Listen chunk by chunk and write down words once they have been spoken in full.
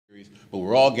but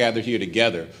we're all gathered here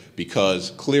together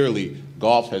because clearly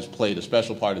golf has played a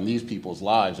special part in these people's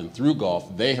lives, and through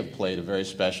golf, they have played a very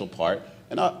special part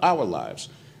in our lives.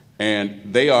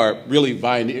 And they are really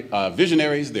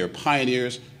visionaries, they're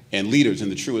pioneers, and leaders in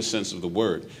the truest sense of the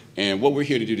word. And what we're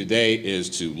here to do today is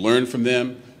to learn from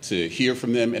them, to hear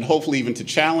from them, and hopefully even to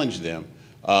challenge them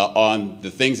on the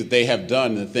things that they have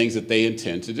done and the things that they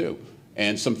intend to do.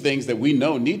 And some things that we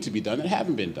know need to be done that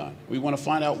haven't been done. We want to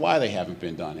find out why they haven't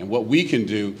been done and what we can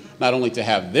do, not only to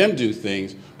have them do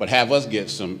things, but have us get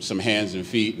some hands and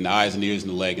feet and eyes and ears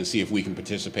and the leg and see if we can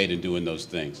participate in doing those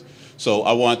things. So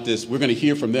I want this, we're going to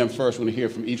hear from them first. We're going to hear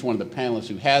from each one of the panelists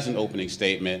who has an opening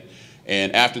statement.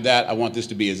 And after that, I want this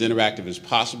to be as interactive as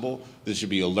possible. This should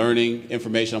be a learning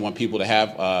information. I want people to have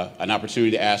an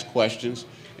opportunity to ask questions.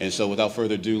 And so without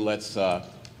further ado, let's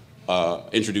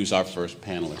introduce our first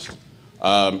panelist.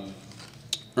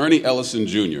 Ernie Ellison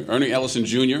Jr. Ernie Ellison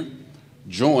Jr.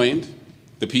 joined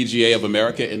the PGA of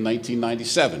America in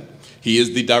 1997. He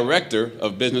is the Director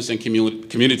of Business and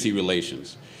Community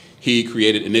Relations. He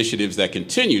created initiatives that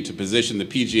continue to position the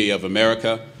PGA of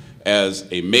America as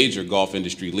a major golf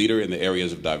industry leader in the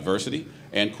areas of diversity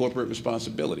and corporate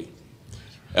responsibility.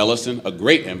 Ellison, a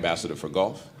great ambassador for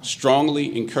golf,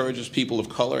 strongly encourages people of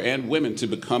color and women to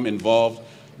become involved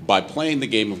by playing the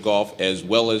game of golf, as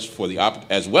well as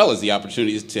the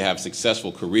opportunities to have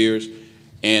successful careers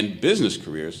and business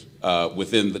careers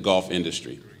within the golf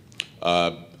industry.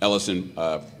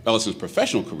 Ellison's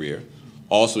professional career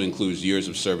also includes years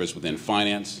of service within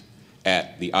finance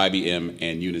at the IBM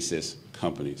and Unisys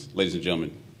companies. Ladies and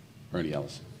gentlemen, Ernie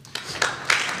Ellison.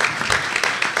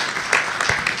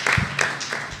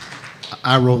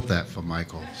 I wrote that for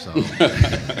Michael. So,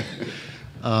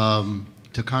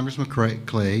 to Congressman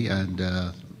Clay and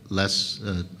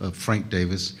Frank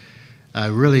Davis, I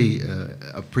really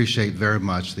appreciate very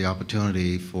much the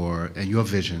opportunity and your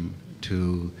vision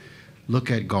to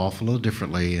look at golf a little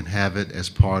differently and have it as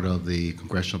part of the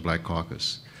Congressional Black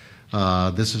Caucus.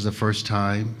 This is the first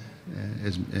time,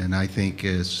 and I think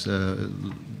is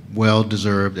well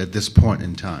deserved at this point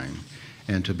in time,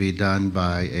 and to be done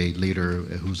by a leader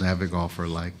who's an avid golfer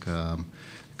like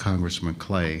Congressman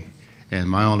Clay. And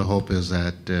my only hope is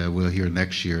that we'll hear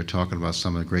next year talking about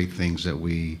some of the great things that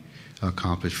we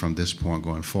accomplished from this point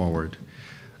going forward.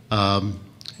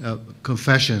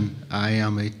 Confession, I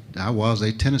was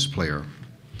a tennis player,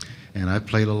 and I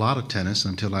played a lot of tennis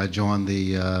until I joined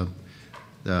the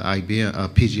IBM,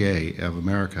 PGA of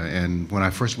America. And when I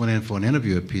first went in for an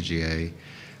interview at PGA,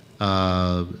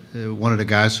 one of the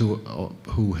guys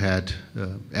who had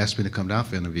asked me to come down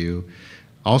for an interview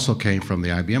also came from the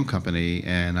IBM company,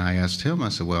 and I asked him, I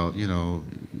said, well, you know,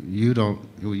 you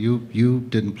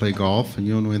didn't play golf and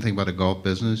you don't know anything about the golf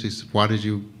business. He said, why did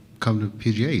you come to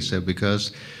PGA? He said,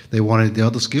 because they wanted the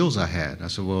other skills I had. I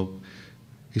said, well,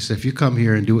 he said, if you come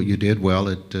here and do what you did well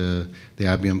at the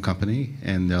IBM company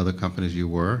and the other companies you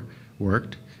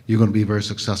worked, you're going to be very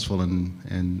successful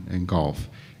in golf.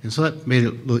 And so that made it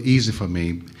a little easy for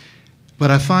me.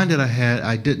 But I find that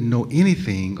I didn't know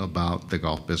anything about the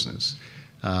golf business.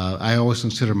 I always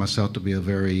consider myself to be a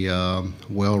very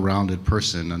well-rounded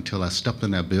person until I stepped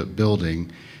in that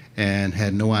building and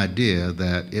had no idea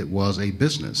that it was a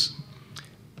business.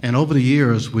 And over the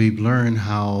years, we've learned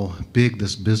how big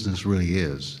this business really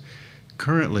is.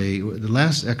 Currently, the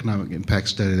last economic impact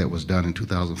study that was done in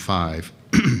 2005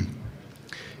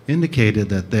 indicated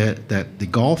that the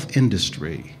golf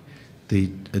industry,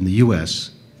 in the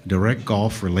U.S., direct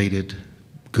golf-related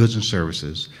goods and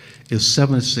services, is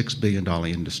 $76 billion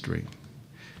industry.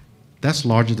 That's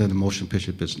larger than the motion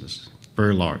picture business,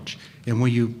 very large. And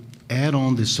when you add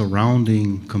on the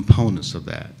surrounding components of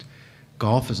that,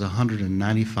 golf is a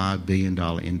 $195 billion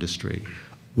industry.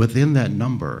 Within that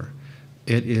number,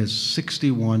 it is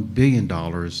 $61 billion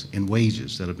in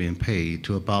wages that are being paid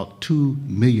to about 2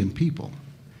 million people.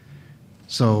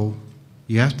 So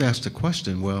you have to ask the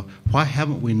question, well, why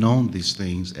haven't we known these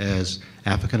things as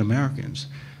African Americans?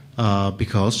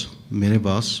 Because many of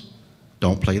us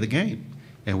don't play the game,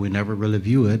 and we never really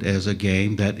view it as a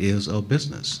game that is a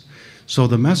business. So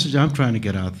the message I'm trying to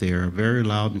get out there very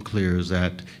loud and clear is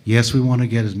that, yes, we want to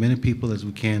get as many people as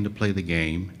we can to play the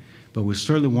game, but we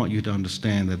certainly want you to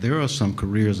understand that there are some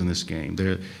careers in this game.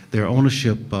 There are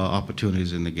ownership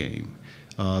opportunities in the game.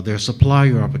 There are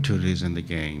supplier opportunities in the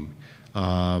game.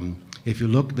 If you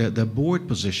look at the board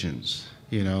positions,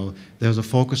 you know, there's a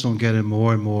focus on getting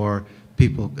more and more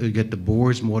people, get the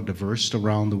boards more diverse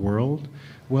around the world.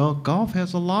 Well, golf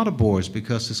has a lot of boards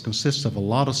because it consists of a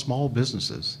lot of small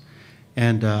businesses.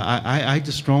 And I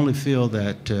just strongly feel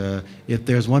that if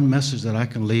there's one message that I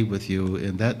can leave with you,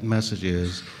 and that message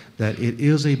is that it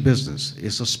is a business.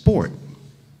 It's a sport,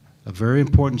 a very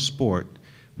important sport,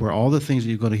 where all the things that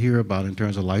you're going to hear about in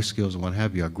terms of life skills and what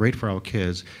have you are great for our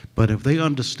kids. But if they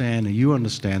understand and you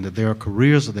understand that there are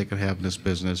careers that they can have in this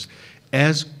business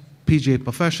as PGA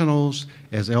professionals,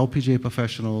 as LPGA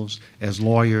professionals, as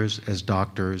lawyers, as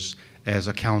doctors, as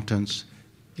accountants.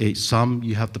 Some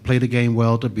you have to play the game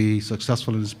well to be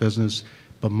successful in this business,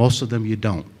 but most of them you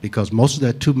don't, because most of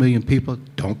that 2 million people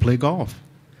don't play golf.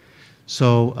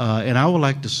 So, and I would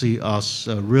like to see us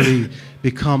really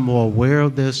become more aware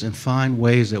of this and find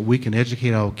ways that we can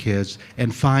educate our kids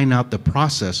and find out the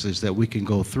processes that we can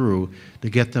go through to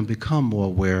get them become more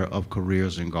aware of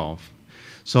careers in golf.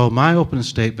 So my opening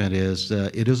statement is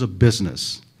it is a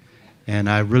business, and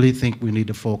I really think we need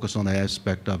to focus on the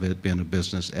aspect of it being a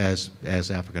business as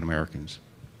African Americans.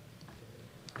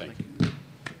 Thank you.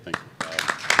 Thank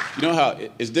you. You know how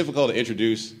it's difficult to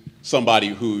introduce somebody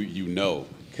who you know,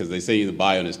 because they say in the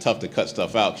bio and it's tough to cut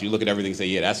stuff out, because you look at everything and say,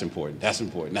 yeah, that's important, that's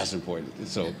important, that's important. And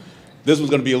so this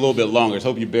one's going to be a little bit longer, so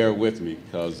I hope you bear with me,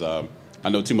 because I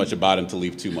know too much about him to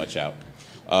leave too much out.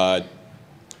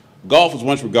 Golf was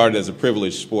once regarded as a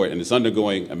privileged sport, and it's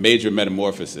undergoing a major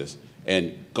metamorphosis.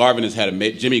 And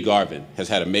Jimmy Garvin has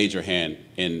had a major hand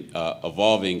in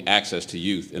evolving access to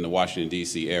youth in the Washington,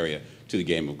 D.C. area to the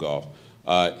game of golf.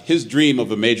 His dream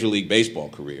of a Major League Baseball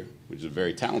career, which is a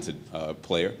very talented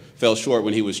player, fell short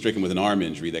when he was stricken with an arm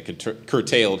injury that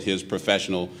curtailed his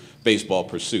professional baseball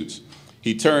pursuits.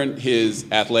 He turned his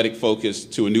athletic focus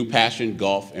to a new passion,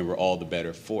 golf, and we're all the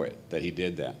better for it that he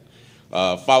did that.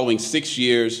 Following 6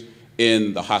 years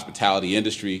in the hospitality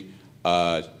industry,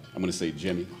 I'm going to say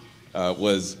Jimmy,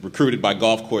 was recruited by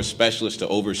golf course specialists to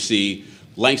oversee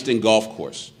Langston Golf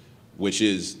Course, which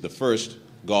is the first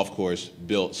golf course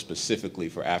built specifically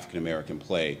for African-American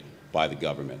play by the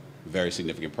government. Very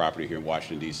significant property here in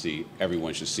Washington, D.C.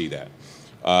 Everyone should see that.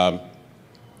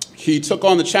 He took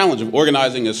on the challenge of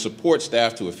organizing a support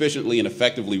staff to efficiently and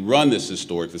effectively run this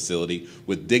historic facility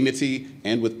with dignity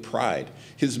and with pride.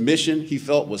 His mission, he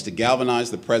felt, was to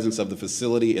galvanize the presence of the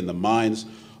facility in the minds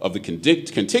of the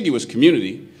contiguous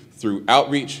community through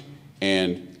outreach,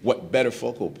 and what better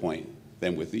focal point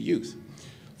than with the youth.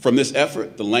 From this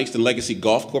effort, the Langston Legacy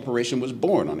Golf Corporation was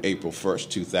born on April 1st,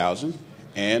 2000,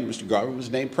 and Mr. Garvin was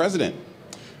named president.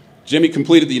 Jimmy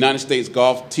completed the United States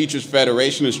Golf Teachers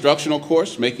Federation instructional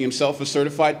course, making himself a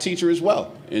certified teacher as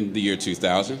well in the year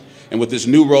 2000. And with this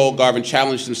new role, Garvin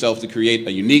challenged himself to create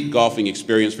a unique golfing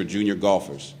experience for junior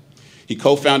golfers. He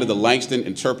co-founded the Langston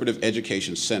Interpretive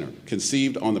Education Center,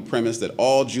 conceived on the premise that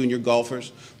all junior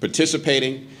golfers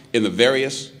participating in the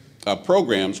various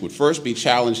programs would first be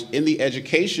challenged in the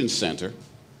education center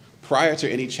prior to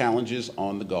any challenges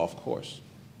on the golf course.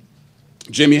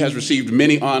 Jimmy has received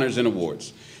many honors and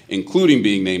awards, including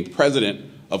being named president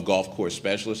of Golf Course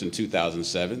Specialists in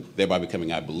 2007, thereby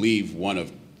becoming, I believe, one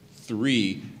of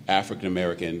 3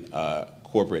 African-American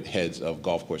corporate heads of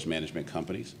golf course management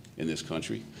companies in this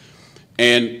country,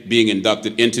 and being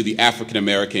inducted into the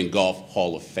African-American Golf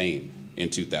Hall of Fame in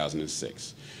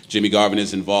 2006. Jimmy Garvin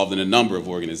is involved in a number of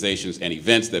organizations and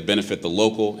events that benefit the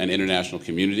local and international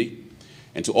community.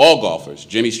 And to all golfers,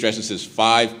 Jimmy stresses his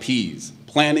 5 Ps: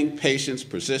 planning, patience,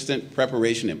 persistent,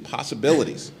 preparation, and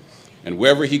possibilities. And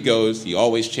wherever he goes, he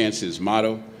always chants his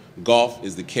motto: golf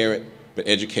is the carrot, but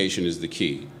education is the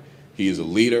key. He is a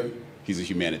leader, he's a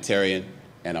humanitarian,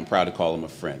 and I'm proud to call him a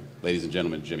friend. Ladies and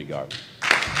gentlemen, Jimmy Garvin.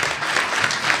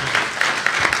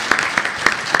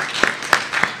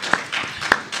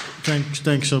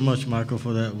 Thanks so much, Michael,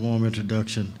 for that warm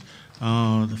introduction.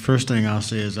 The first thing I'll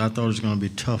say is I thought it was going to be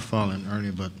tough following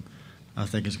Ernie, but I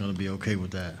think it's going to be okay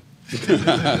with that.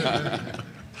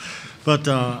 But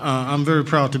I'm very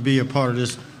proud to be a part of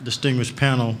this distinguished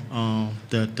panel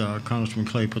that Congressman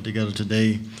Clay put together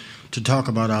today to talk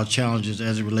about our challenges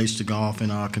as it relates to golf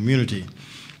in our community.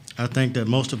 I think that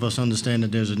most of us understand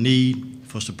that there's a need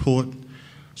for support.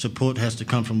 Support has to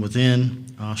come from within,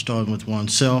 starting with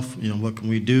oneself. You know, what can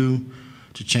we do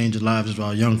to change the lives of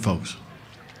our young folks?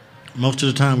 Most of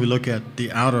the time we look at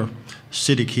the outer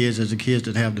city kids as the kids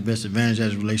that have the best advantage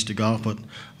as it relates to golf, but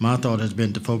my thought has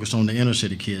been to focus on the inner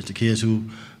city kids, the kids who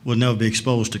will never be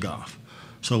exposed to golf.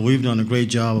 So we've done a great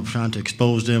job of trying to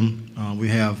expose them. We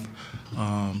have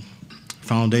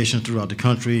foundations throughout the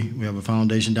country. We have a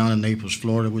foundation down in Naples,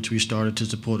 Florida, which we started to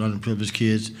support underprivileged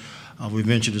kids. We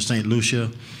ventured to St. Lucia.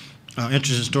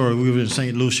 Interesting story, we were in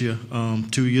St. Lucia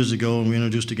 2 years ago, and we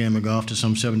introduced the game of golf to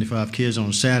some 75 kids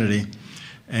on Saturday.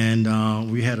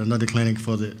 And we had another clinic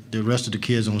for the rest of the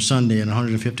kids on Sunday, and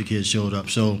 150 kids showed up.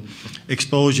 So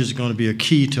exposure is going to be a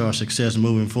key to our success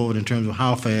moving forward in terms of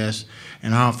how fast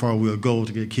and how far we'll go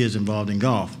to get kids involved in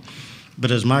golf. But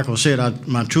as Michael said,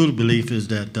 my true belief is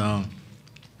that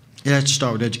it has to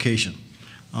start with education.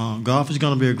 Golf is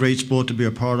going to be a great sport to be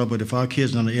a part of, but if our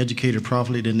kids are not educated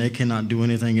properly, then they cannot do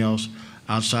anything else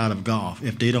outside of golf.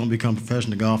 If they don't become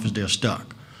professional golfers, they're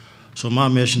stuck. So my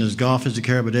mission is golf is the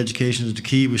care, but education is the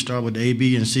key. We start with the A,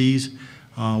 B, and C's.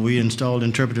 We installed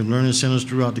interpretive learning centers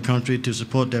throughout the country to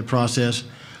support that process.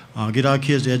 Get our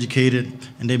kids educated,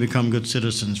 and they become good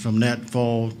citizens. From that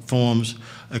forms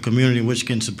a community which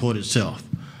can support itself.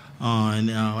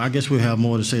 I guess we'll have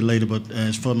more to say later, but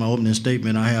as for my opening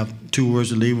statement, I have 2 words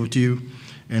to leave with you,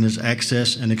 and it's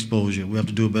access and exposure. We have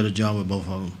to do a better job with both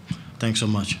of them. Thanks so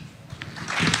much.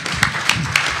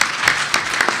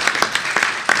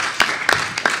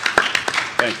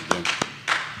 Thank you, Jim.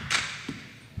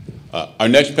 Our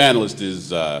next panelist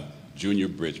is Junior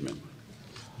Bridgman.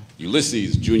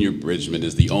 Ulysses Junior Bridgman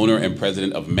is the owner and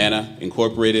president of Manna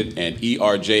Incorporated and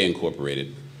ERJ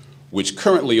Incorporated, which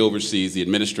currently oversees the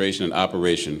administration and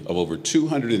operation of over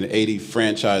 280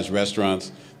 franchise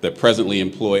restaurants that presently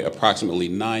employ approximately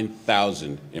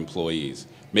 9,000 employees,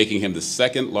 making him the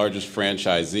 2nd largest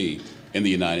franchisee in the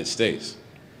United States.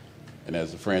 And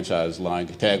as the franchise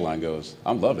tagline goes,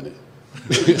 I'm loving it.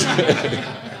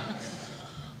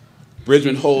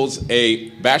 Bridgman holds a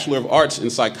Bachelor of Arts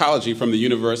in Psychology from the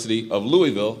University of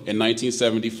Louisville in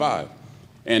 1975.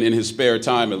 And in his spare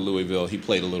time at Louisville, he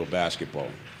played a little basketball,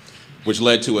 which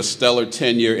led to a stellar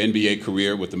 10-year NBA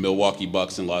career with the Milwaukee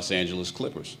Bucks and Los Angeles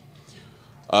Clippers.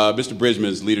 Mr.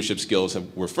 Bridgman's leadership skills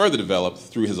were further developed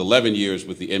through his 11 years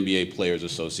with the NBA Players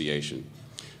Association.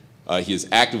 He is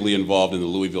actively involved in the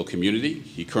Louisville community.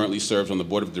 He currently serves on the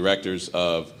board of directors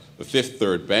of the Fifth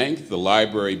Third Bank, the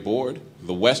Library Board,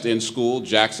 the West End School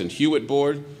Jackson Hewitt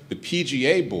Board, the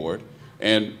PGA Board,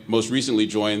 and most recently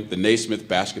joined the Naismith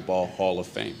Basketball Hall of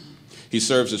Fame. He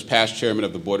serves as past chairman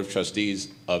of the Board of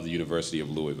Trustees of the University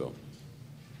of Louisville.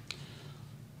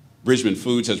 Bridgman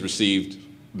Foods has received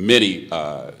many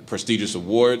prestigious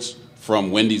awards from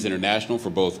Wendy's International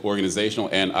for both organizational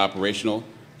and operational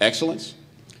excellence.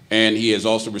 And he has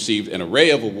also received an array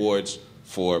of awards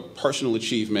for personal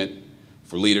achievement,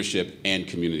 for leadership, and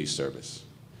community service.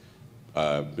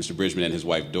 Mr. Bridgman and his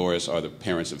wife Doris are the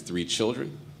parents of 3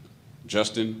 children,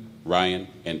 Justin, Ryan,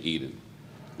 and Eden.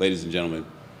 Ladies and gentlemen,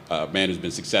 a man who's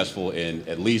been successful in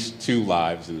at least 2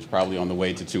 lives and is probably on the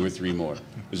way to 2 or 3 more,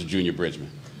 Mr. Junior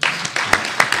Bridgman.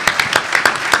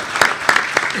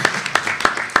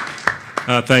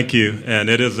 Thank you, and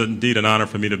it is indeed an honor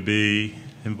for me to be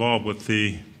involved with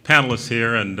the panelists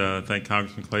here, and thank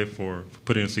Congressman Clay for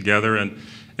putting this together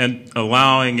and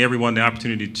allowing everyone the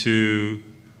opportunity to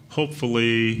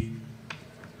hopefully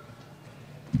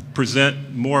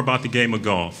present more about the game of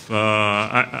golf.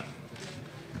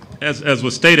 As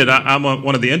was stated, I'm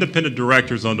one of the independent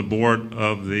directors on the board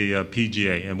of the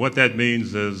PGA, and what that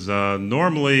means is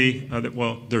normally,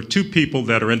 well, there are 2 people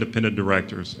that are independent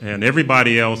directors, and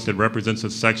everybody else that represents a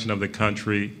section of the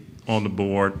country on the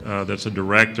board that's a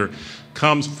director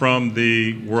comes from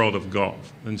the world of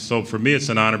golf. And so for me it's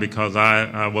an honor because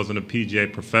I wasn't a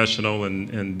PGA professional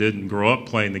and didn't grow up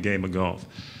playing the game of golf.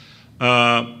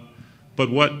 But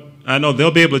what I know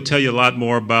they'll be able to tell you a lot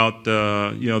more about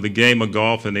you know, the game of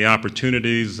golf and the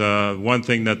opportunities. One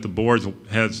thing that the board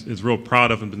is real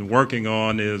proud of and been working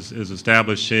on is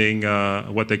establishing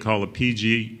what they call a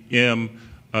PGM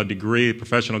degree, a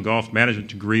professional golf management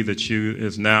degree that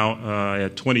is now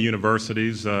at 20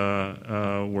 universities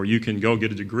where you can go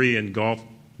get a degree in golf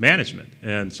management.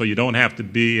 And so you don't have to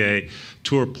be a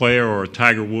tour player or a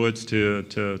Tiger Woods to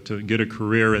get a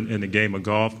career in the game of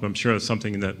golf. I'm sure it's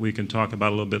something that we can talk about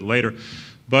a little bit later.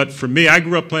 But for me, I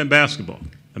grew up playing basketball.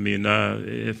 I mean,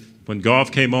 when golf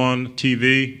came on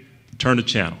TV, turn the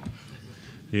channel.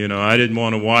 You know, I didn't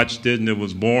want to watch it, and it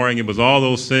was boring. It was all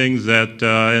those things that,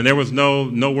 and there was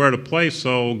nowhere to play,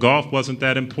 so golf wasn't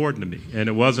that important to me. And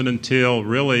it wasn't until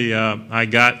really I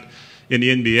got in the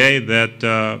NBA that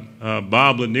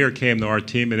Bob Lanier came to our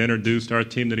team and introduced our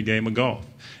team to the game of golf.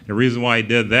 And the reason why he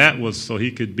did that was so he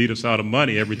could beat us out of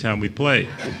money every time we played,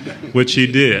 which he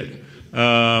did.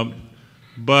 But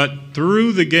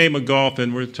through the game of golf,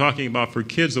 and we're talking about for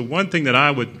kids, the one thing that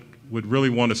I would really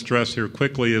want to stress here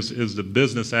quickly is the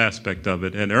business aspect of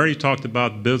it. And Ernie talked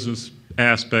about business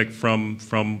aspect from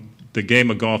the game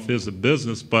of golf is a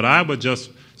business, but I would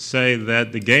just say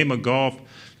that the game of golf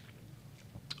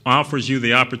offers you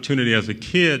the opportunity as a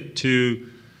kid to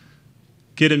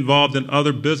get involved in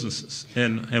other businesses.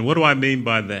 And what do I mean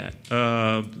by that?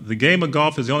 The game of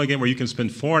golf is the only game where you can spend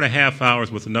 4.5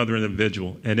 hours with another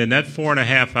individual. And in that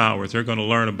 4.5 hours, they're going to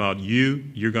learn about you,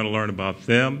 you're going to learn about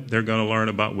them, they're going to learn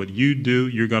about what you do,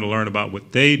 you're going to learn about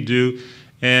what they do.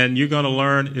 and you're going to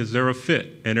learn, is there a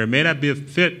fit? And there may not be a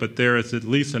fit, but there is at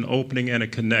least an opening and a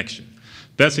connection.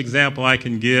 Best example I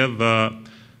can give,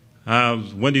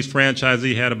 Wendy's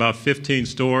franchisee had about 15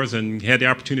 stores and had the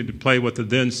opportunity to play with the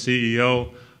then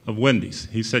CEO of Wendy's.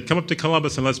 He said, come up to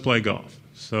Columbus and let's play golf.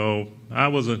 So I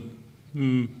was a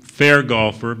fair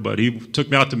golfer, but he took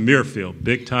me out to Muirfield,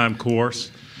 big-time course,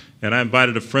 and I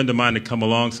invited a friend of mine to come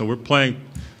along. So we're playing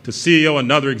the CEO,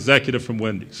 another executive from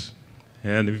Wendy's.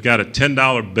 And we've got a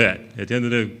 $10 bet. At the end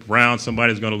of the round,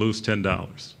 somebody's going to lose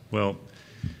 $10. Well,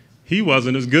 he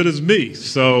wasn't as good as me.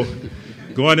 So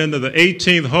going into the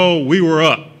 18th hole, we were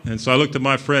up. And so I looked at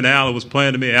my friend Al, who was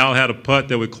playing to me. Al had a putt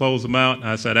that would close him out.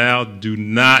 I said, Al, do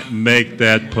not make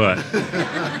that putt,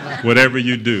 whatever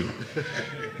you do.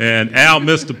 And Al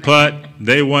missed the putt.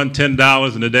 They won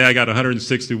 $10, and today I got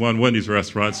 161 Wendy's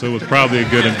restaurants, so it was probably a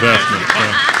good investment.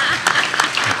 So.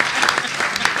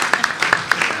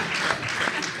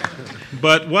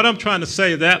 But what I'm trying to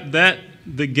say, that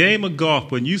the game of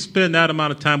golf, when you spend that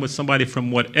amount of time with somebody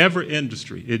from whatever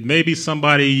industry, it may be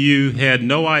somebody you had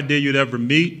no idea you'd ever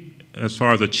meet as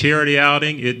far as a charity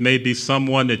outing. It may be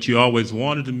someone that you always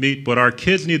wanted to meet. But our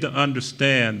kids need to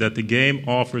understand that the game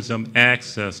offers them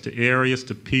access to areas,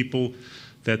 to people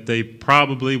that they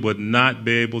probably would not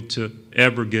be able to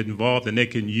ever get involved. And they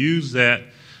can use that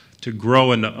to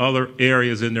grow into other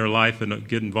areas in their life and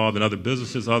get involved in other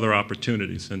businesses, other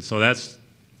opportunities. And so that's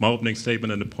my opening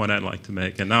statement and the point I'd like to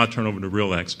make. And now I'll turn over to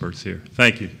real experts here.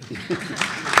 Thank you.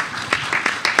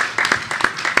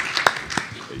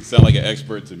 You sound like an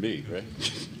expert to me, right?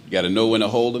 You got to know when to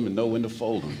hold them and know when to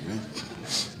fold them.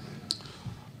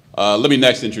 Right? Let me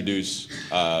next introduce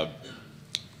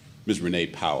Ms. Renee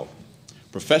Powell.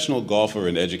 Professional golfer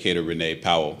and educator Renee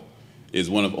Powell is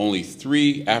one of only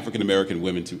 3 African-American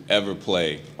women to ever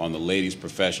play on the Ladies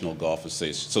Professional Golf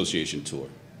Association Tour.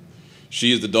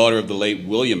 She is the daughter of the late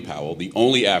William Powell, the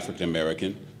only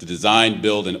African-American to design,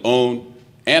 build, and own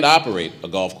and operate a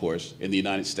golf course in the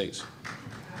United States.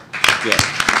 Yeah.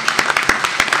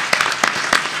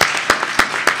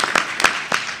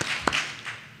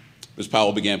 Ms.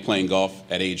 Powell began playing golf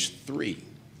at age 3.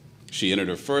 She entered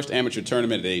her first amateur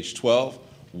tournament at age 12,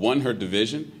 won her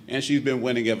division, and she's been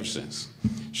winning ever since.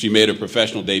 She made her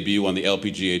professional debut on the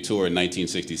LPGA Tour in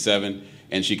 1967,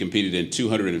 and she competed in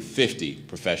 250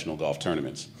 professional golf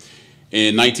tournaments.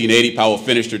 In 1980, Powell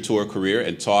finished her tour career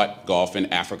and taught golf in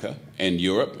Africa and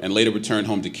Europe, and later returned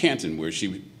home to Canton, where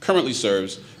she currently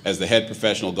serves as the head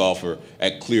professional golfer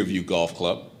at Clearview Golf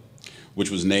Club, which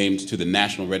was named to the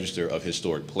National Register of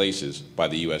Historic Places by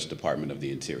the U.S. Department of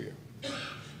the Interior.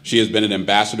 She has been an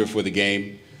ambassador for the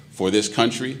game, for this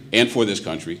country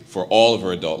for all of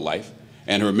her adult life,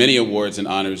 and her many awards and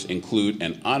honors include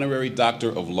an honorary Doctor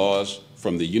of Laws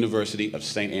from the University of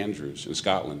St. Andrews in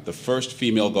Scotland, the first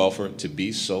female golfer to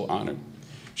be so honored.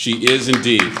 She is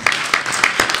indeed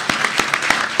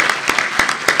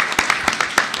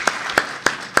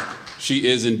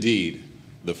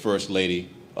the First Lady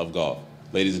of Golf.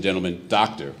 Ladies and gentlemen,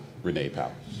 Dr. Renee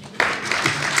Powell.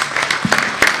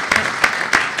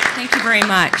 Thank you very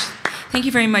much. Thank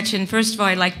you very much. And first of all,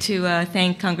 I'd like to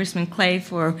thank Congressman Clay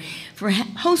for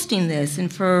hosting this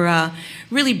and for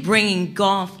really bringing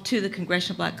golf to the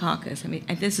Congressional Black Caucus. I mean,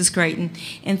 this is great.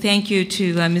 And thank you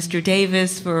to Mr.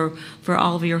 Davis for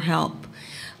all of your help.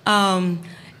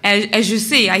 As you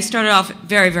see, I started off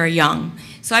very, very young.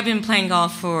 So I've been playing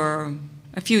golf for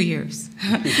a few years,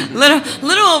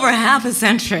 little over half a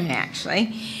century,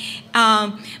 actually.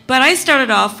 But I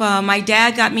started off, my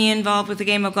dad got me involved with the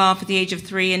game of golf at the age of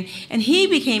 3, and he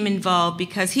became involved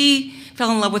because he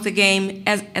fell in love with the game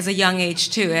as a young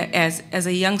age too, as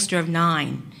a youngster of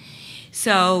 9.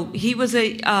 So he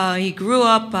grew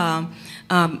up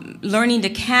learning to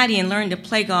caddy and learning to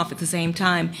play golf at the same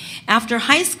time. After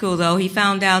high school, though, he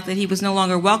found out that he was no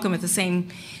longer welcome at the same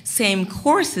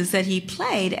courses that he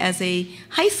played as a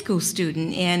high school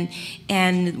student,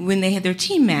 and when they had their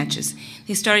team matches.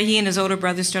 He and his older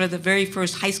brother started the very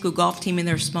first high school golf team in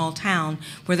their small town,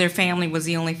 where their family was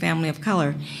the only family of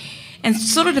color. And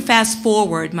sort of to fast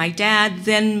forward, my dad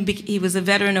then, he was a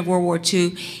veteran of World War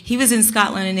II. He was in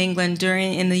Scotland and England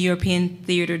in the European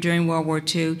theater during World War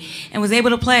II, and was able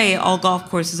to play all golf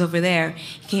courses over there.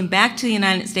 He came back to the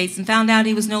United States and found out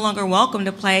he was no longer welcome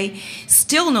to play,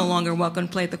 still no longer welcome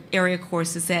to play the area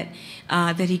courses that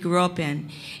he grew up in.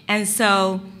 And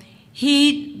so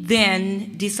he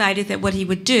then decided that what he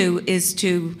would do is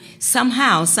to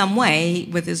somehow, some way,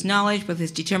 with his knowledge, with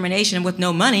his determination, and with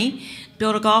no money,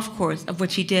 build a golf course, of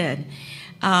which he did.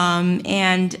 And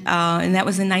that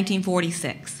was in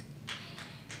 1946.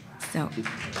 So,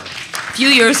 a few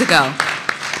years ago.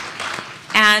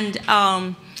 And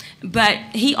But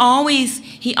he always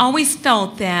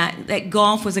felt that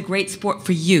golf was a great sport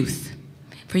for youth,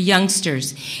 for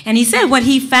youngsters. And he said what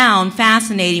he found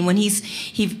fascinating when he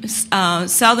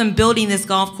saw them building this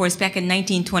golf course back in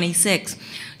 1926.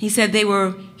 He said they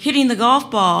were hitting the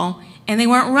golf ball and they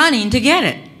weren't running to get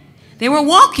it. They were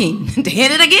walking to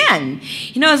hit it again.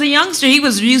 You know, as a youngster, he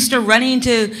was used to running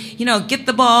to, you know, get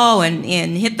the ball and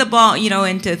hit the ball, you know,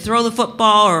 and to throw the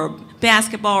football or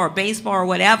basketball or baseball or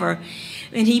whatever.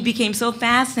 And he became so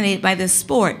fascinated by this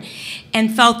sport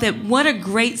and felt that what a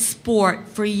great sport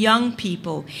for young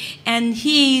people. And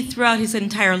he, throughout his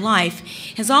entire life,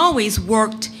 had always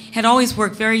worked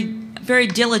very, very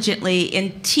diligently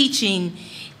in teaching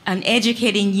and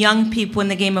educating young people in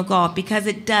the game of golf, because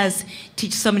it does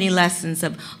teach so many lessons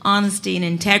of honesty and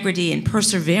integrity and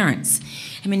perseverance.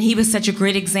 I mean, he was such a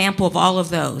great example of all of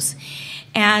those.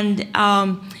 And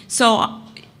so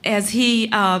as he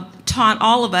taught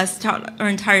all of us, taught our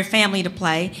entire family to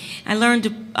play, I learned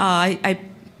to, I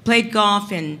played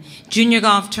golf in junior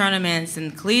golf tournaments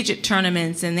and collegiate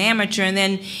tournaments and amateur, and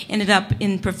then ended up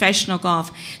in professional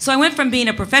golf. So I went from being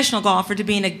a professional golfer to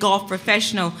being a golf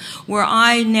professional, where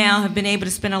I now have been able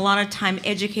to spend a lot of time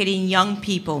educating young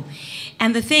people.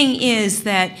 And the thing is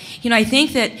that, you know, I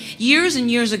think that years and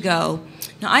years ago,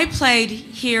 now, I played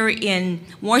here in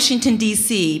Washington,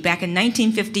 D.C. back in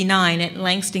 1959 at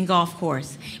Langston Golf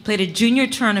Course. Played a junior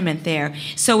tournament there.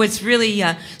 So it's really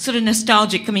sort of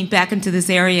nostalgic coming back into this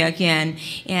area again.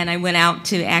 And I went out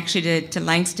to actually to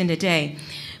Langston today.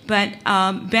 But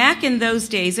back in those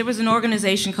days, there was an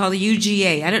organization called the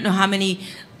UGA. I don't know how many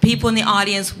people in the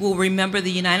audience will remember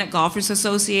the United Golfers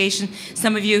Association.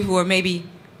 Some of you who are maybe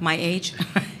my age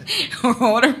or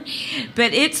older.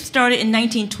 But it started in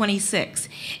 1926.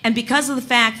 And because of the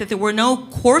fact that there were no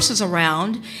courses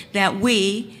around that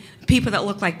people that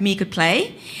looked like me could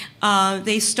play,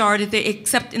 they started,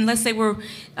 except unless they were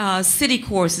city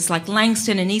courses like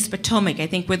Langston and East Potomac, I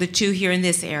think were the two here in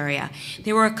this area.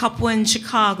 There were a couple in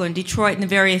Chicago and Detroit and the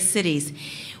various cities.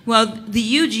 Well, the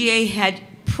UGA had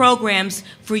programs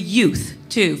for youth,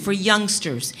 too, for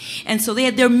youngsters. And so they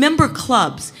had their member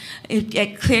clubs. At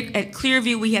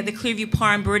Clearview, we had the Clearview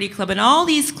Par and Birdie Club, and all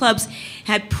these clubs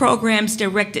had programs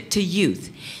directed to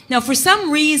youth. Now, for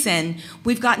some reason,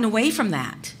 we've gotten away from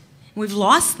that. We've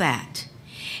lost that.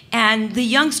 And the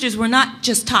youngsters were not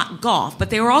just taught golf, but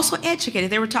they were also educated.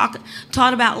 They were taught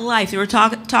about life. They were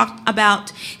taught about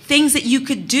things that you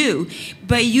could do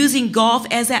by using golf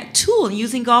as that tool and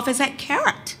using golf as that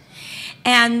carrot.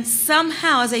 And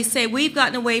somehow, as I say, we've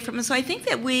gotten away from it. So I think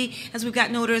that we, as we've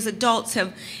gotten older as adults,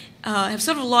 have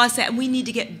sort of lost that, and we need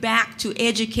to get back to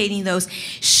educating those,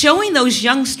 showing those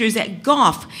youngsters at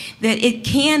golf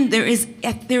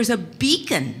that there's a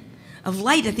beacon of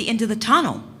light at the end of the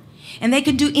tunnel. And they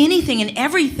can do anything and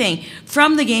everything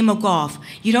from the game of golf.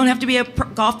 You don't have to be a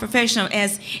golf professional,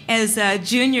 as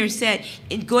Junior said,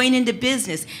 going into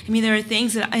business. I mean, there are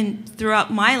things that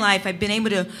throughout my life I've been able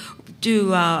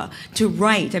to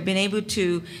write. I've been able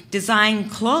to design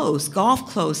clothes, golf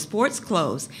clothes, sports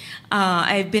clothes.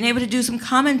 I've been able to do some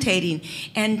commentating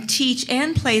and teach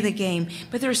and play the game.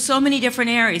 But there are so many different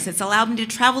areas. It's allowed me to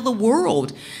travel the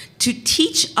world to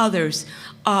teach others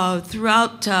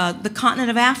throughout the continent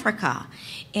of Africa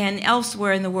and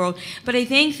elsewhere in the world. But I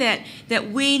think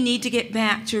that we need to get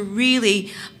back to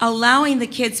really allowing the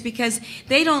kids, because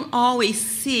they don't always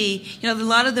see, you know, a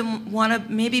lot of them want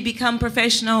to maybe become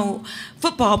professional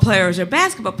football players or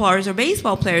basketball players or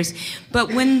baseball players,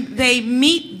 but when they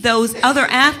meet those other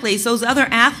athletes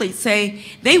say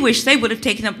they wish they would have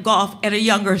taken up golf at a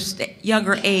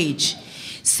younger age.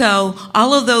 So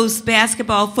all of those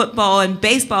basketball, football, and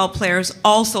baseball players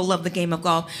also love the game of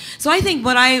golf. So I think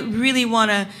what I really want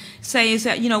to say is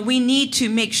that, you know, we need to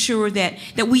make sure that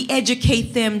we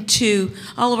educate them, to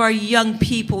all of our young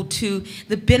people, to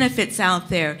the benefits out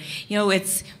there. You know,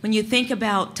 it's when you think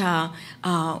about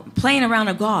playing around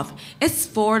a golf, it's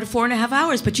 4 to 4.5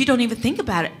 hours, but you don't even think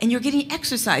about it, and you're getting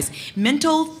exercise,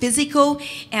 mental, physical,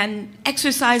 and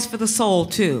exercise for the soul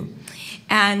too.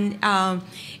 And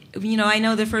you know, I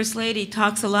know the First Lady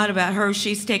talks a lot about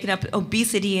she's taken up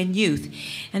obesity in youth.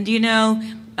 And you know,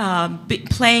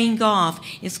 playing golf,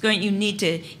 you need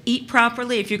to eat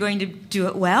properly if you're going to do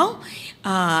it well.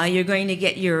 You're going to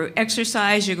get your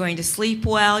exercise, you're going to sleep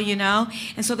well, you know.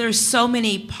 And so there's so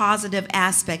many positive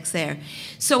aspects there.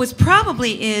 So it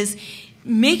probably is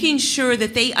making sure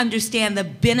that they understand the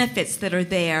benefits that are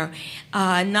there,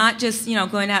 not just, you know,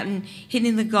 going out and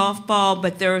hitting the golf ball,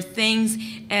 but there are things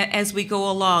as we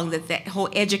go along, that whole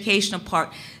educational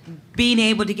part, being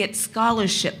able to get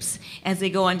scholarships as they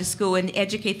go on to school and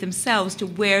educate themselves to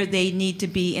where they need to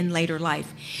be in later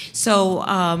life. So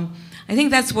I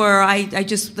think that's where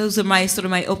those are my sort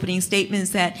of my opening statements,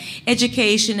 that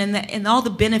education and all the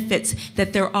benefits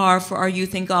that there are for our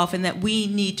youth in golf, and that we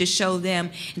need to show them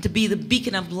and to be the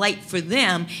beacon of light for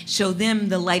them, show them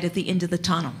the light at the end of the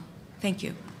tunnel. Thank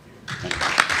you.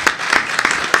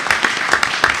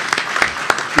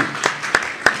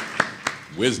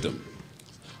 Wisdom.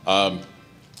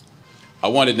 I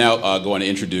want to now go on to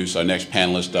introduce our next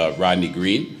panelist, Rodney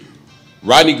Green.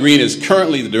 Rodney Green is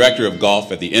currently the Director of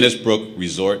Golf at the Innisbrook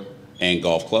Resort and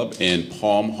Golf Club in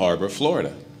Palm Harbor,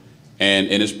 Florida. And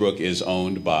Innisbrook is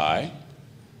owned by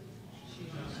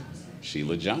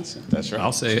Sheila Johnson. That's right.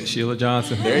 I'll say it, Sheila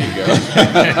Johnson. There you go.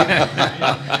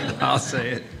 I'll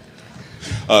say it.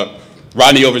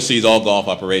 Rodney oversees all golf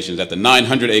operations at the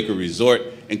 900-acre resort,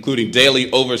 including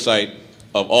daily oversight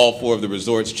of all 4 of the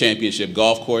resort's championship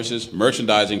golf courses,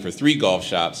 merchandising for 3 golf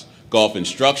shops, golf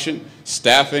instruction,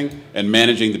 staffing, and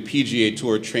managing the PGA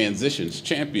Tour Transitions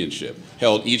Championship,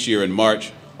 held each year in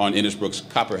March on Innisbrook's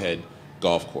Copperhead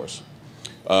Golf Course.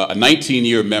 A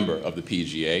 19-year member of the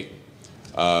PGA,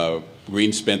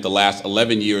 Green spent the last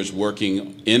 11 years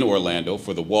working in Orlando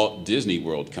for the Walt Disney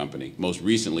World Company, most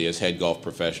recently as head golf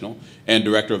professional and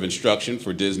director of instruction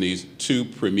for Disney's 2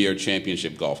 premier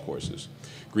championship golf courses.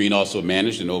 Green also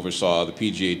managed and oversaw the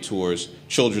PGA Tour's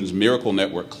Children's Miracle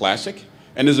Network Classic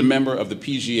and is a member of the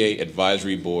PGA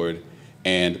Advisory Board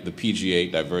and the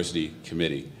PGA Diversity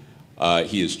Committee.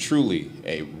 He is truly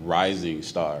a rising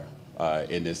star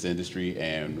in this industry,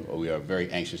 and we are very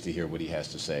anxious to hear what he has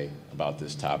to say about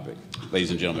this topic.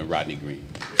 Ladies and gentlemen, Rodney Green.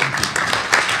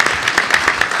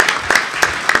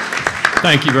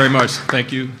 Thank you very much.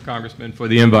 Thank you, Congressman, for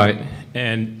the invite.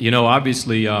 And, you know,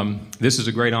 obviously, this is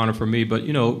a great honor for me, but,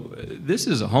 you know, this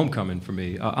is a homecoming for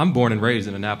me. I'm born and raised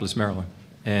in Annapolis, Maryland.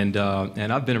 And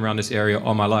I've been around this area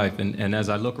all my life. And as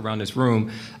I look around this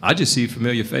room, I just see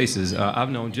familiar faces. I've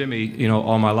known Jimmy, you know,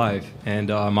 all my life. And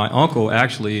my uncle,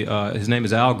 actually, his name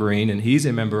is Al Green, and he's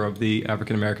a member of the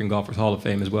African American Golfers Hall of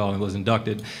Fame as well, and was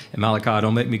inducted. And Malachi,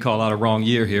 don't make me call out a wrong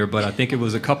year here, but I think it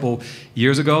was a couple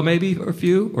years ago, maybe, or a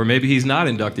few, or maybe he's not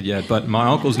inducted yet. But my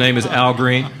uncle's name is Al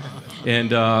Green,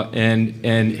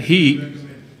 and he.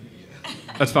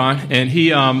 That's fine. And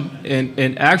he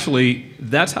and actually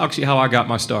that's actually how I got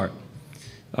my start.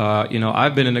 You know,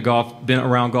 I've been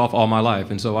around golf all my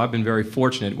life, and so I've been very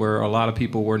fortunate where a lot of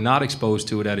people were not exposed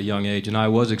to it at a young age, and I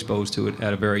was exposed to it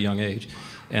at a very young age.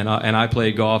 And I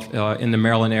played golf in the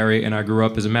Maryland area, and I grew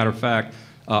up. As a matter of fact,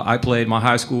 I played my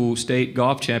high school state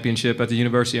golf championship at the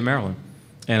University of Maryland,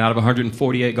 and out of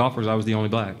 148 golfers, I was the only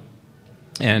black,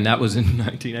 and that was in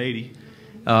 1980.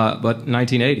 But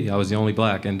 1980, I was the only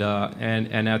black, and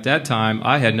at that time,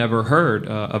 I had never heard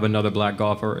of another black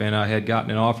golfer, and I had gotten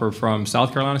an offer from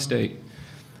South Carolina State.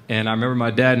 And I remember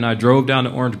my dad and I drove down to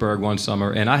Orangeburg one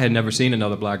summer, and I had never seen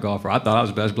another black golfer. I thought I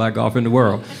was the best black golfer in the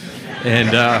world,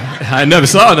 and I never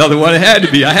saw another one. It had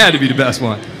to be. I had to be the best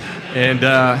one. And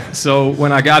so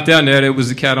when I got down there, there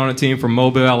was a cat on a team from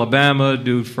Mobile, Alabama, a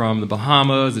dude from the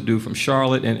Bahamas, a dude from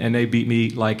Charlotte, and they beat me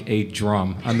like a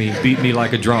drum. I mean, beat me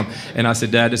like a drum. And I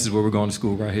said, Dad, this is where we're going to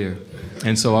school right here.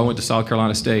 And so I went to South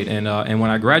Carolina State. And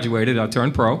when I graduated, I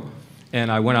turned pro.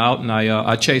 And I went out and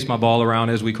I chased my ball around,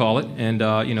 as we call it, and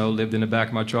you know, lived in the back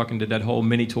of my truck and did that whole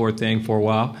mini tour thing for a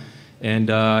while. And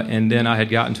then I had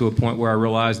gotten to a point where I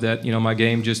realized that, you know, my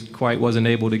game just quite wasn't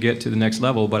able to get to the next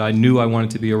level, but I knew I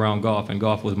wanted to be around golf, and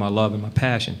golf was my love and my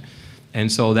passion.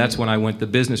 And so that's when I went the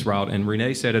business route. And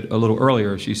Renee said it a little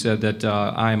earlier. She said that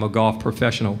I am a golf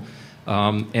professional.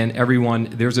 And everyone,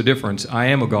 there's a difference. I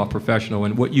am a golf professional,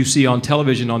 and what you see on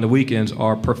television on the weekends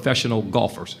are professional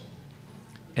golfers.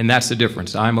 And that's the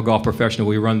difference. I'm a golf professional.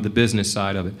 We run the business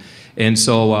side of it. And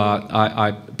so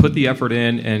I put the effort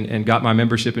in and got my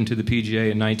membership into the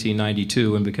PGA in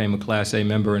 1992 and became a Class A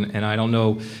member. And I don't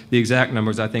know the exact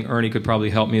numbers. I think Ernie could probably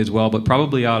help me as well. But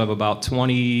probably out of about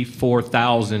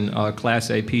 24,000 Class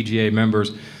A PGA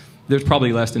members, there's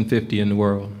probably less than 50 in the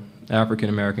world.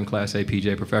 African-American Class A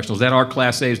PGA professionals. That are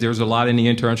Class A's. There's a lot in the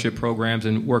internship programs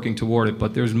and working toward it,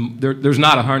 but there's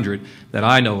not 100 that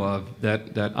I know of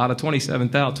that out of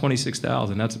 27,000,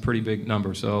 26,000, that's a pretty big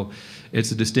number. So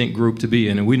it's a distinct group to be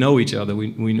in, and we know each other. We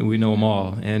know them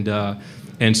all.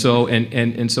 And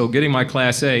so getting my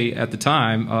Class A at the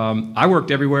time, I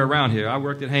worked everywhere around here. I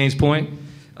worked at Haynes Point.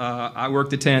 I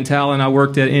worked at Tantallon, I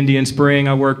worked at Indian Spring,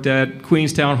 I worked at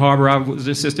Queenstown Harbor, I was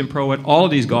assistant pro at all of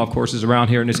these golf courses around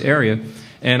here in this area,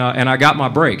 and I got my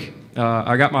break.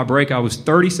 I was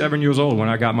 37 years old when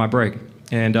I got my break,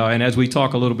 And as we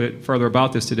talk a little bit further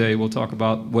about this today, we'll talk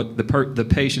about what the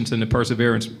patience and the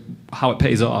perseverance, how it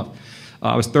pays off.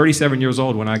 I was 37 years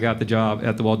old when I got the job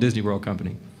at the Walt Disney World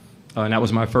Company. And that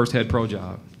was my first head pro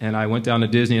job. And I went down to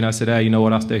Disney and I said, hey, you know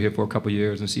what, I'll stay here for a couple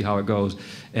years and see how it goes.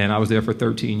 And I was there for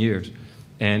 13 years.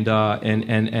 And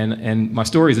my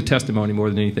story is a testimony more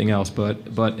than anything else. But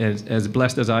as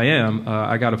blessed as I am,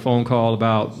 I got a phone call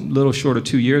about a little short of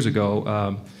 2 years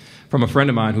ago from a friend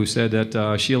of mine who said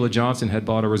that Sheila Johnson had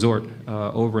bought a resort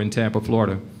over in Tampa,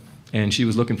 Florida. And she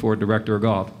was looking for a director of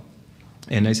golf.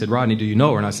 And they said, Rodney, do you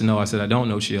know her? And I said, no. I said, I don't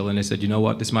know Sheila. And they said, you know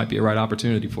what? This might be a right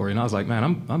opportunity for you. And I was like,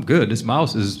 man, I'm good. This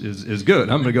mouse is good.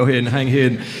 I'm going to go ahead and hang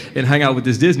here and hang out with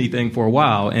this Disney thing for a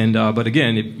while. And but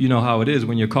again, you know how it is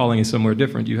when your calling is somewhere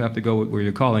different. You have to go where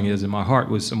your calling is. And my heart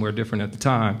was somewhere different at the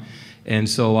time. And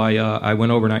so I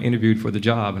went over and I interviewed for the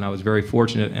job. And I was very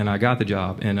fortunate, and I got the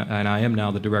job. And I am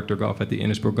now the director of golf at the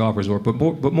Innisbrook Golf Resort.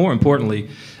 But more importantly,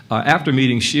 after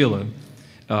meeting Sheila,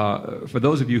 for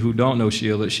those of you who don't know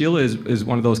Sheila, Sheila is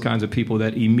one of those kinds of people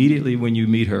that immediately when you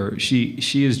meet her, she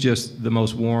is just the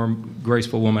most warm,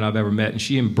 graceful woman I've ever met, and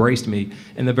she embraced me.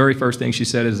 And the very first thing she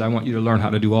said is, I want you to learn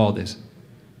how to do all this.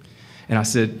 And I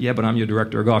said, yeah, but I'm your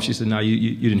director of golf. She said, no,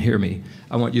 you didn't hear me.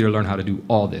 I want you to learn how to do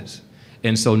all this.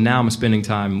 And so now I'm spending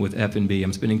time with F&B.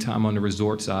 I'm spending time on the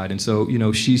resort side. And so, you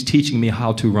know, she's teaching me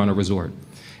how to run a resort.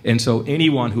 And so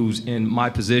anyone who's in my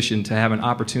position to have an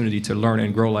opportunity to learn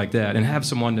and grow like that and have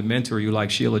someone to mentor you like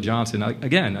Sheila Johnson,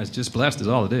 again, that's just blessed is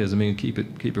all it is. I mean, keep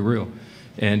it real.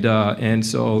 And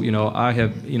so, you know, I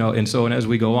have, you know, and as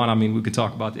we go on, I mean, we could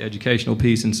talk about the educational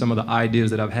piece and some of the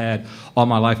ideas that I've had all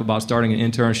my life about starting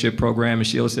an internship program. And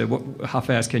Sheila said, how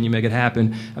fast can you make it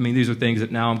happen? I mean, these are things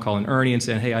that now I'm calling Ernie and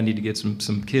saying, hey, I need to get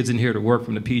some kids in here to work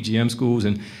from the PGM schools.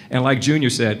 And like Junior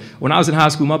said, when I was in high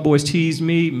school, my boys teased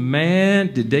me.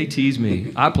 Man, did they tease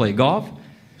me. I played golf.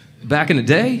 Back in the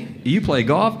day, you play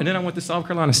golf, and then I went to South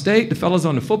Carolina State, the fellas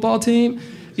on the football team.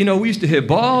 You know, we used to hit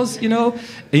balls, you know.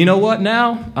 And you know what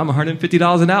now? I'm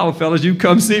 $150 an hour, fellas. You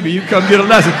come see me. You come get a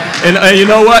lesson. And you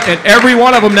know what? And every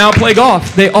one of them now play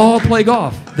golf. They all play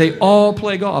golf. They all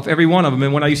play golf, every one of them.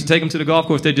 And when I used to take them to the golf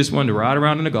course, they just wanted to ride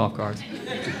around in the golf carts.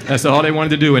 That's all they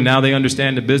wanted to do. And now they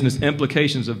understand the business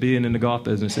implications of being in the golf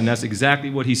business. And that's exactly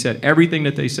what he said. Everything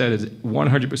that they said is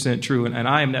 100% true. And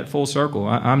I am that full circle.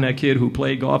 I'm that kid who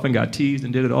played golf and got teased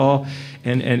and did it all.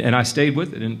 And I stayed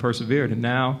with it and persevered. And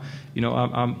now, you know,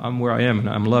 I'm where I am, and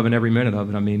I'm loving every minute of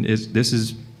it. I mean, this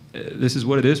is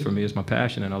what it is for me. It's my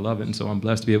passion, and I love it. And so I'm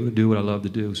blessed to be able to do what I love to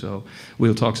do. So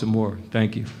we'll talk some more.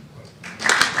 Thank you.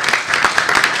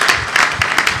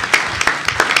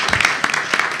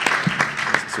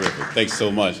 Terrific. Thanks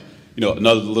so much. You know,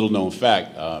 another little known fact,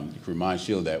 you can remind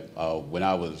Sheila that when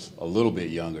I was a little bit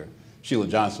younger, Sheila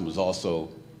Johnson was also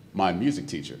my music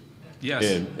teacher. Yes.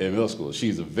 In middle school.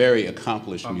 She's a very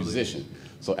accomplished musician.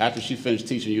 So after she finished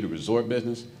teaching you the resort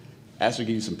business, ask her to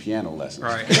give you some piano lessons.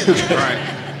 Right.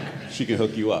 Right. She can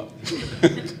hook you up.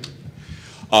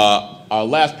 Our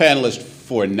last panelist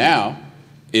for now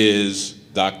is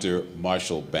Dr.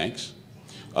 Marshall Banks.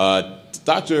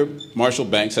 Dr. Marshall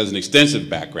Banks has an extensive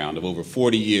background of over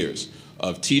 40 years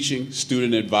of teaching,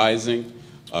 student advising,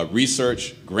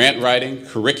 research, grant writing,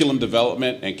 curriculum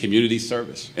development, and community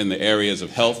service in the areas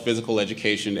of health, physical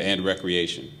education, and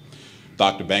recreation.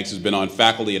 Dr. Banks has been on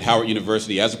faculty at Howard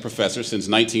University as a professor since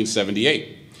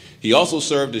 1978. He also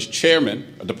served as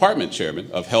department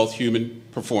chairman of Health, Human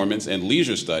Performance, and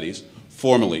Leisure Studies,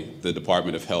 formerly the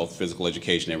Department of Health, Physical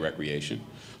Education, and Recreation,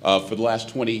 for the last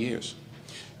 20 years.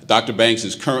 Dr. Banks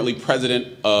is currently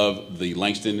president of the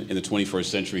Langston in the 21st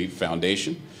Century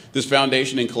Foundation. This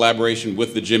foundation, in collaboration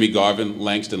with the Jimmy Garvin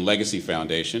Langston Legacy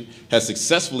Foundation, has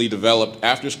successfully developed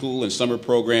after-school and summer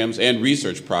programs and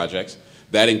research projects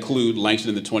that include Langston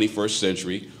in the 21st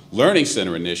Century, Learning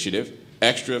Center Initiative,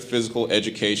 Extra Physical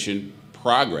Education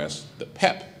Progress, the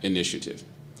PEP initiative.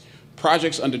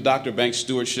 Projects under Dr. Banks'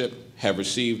 stewardship have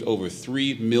received over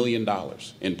 $3 million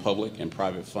in public and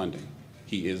private funding.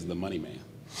 He is the money man.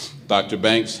 Dr.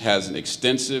 Banks has an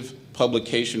extensive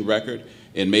publication record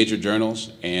in major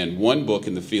journals and one book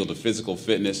in the field of physical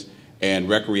fitness and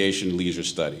recreation leisure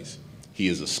studies. He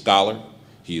is a scholar,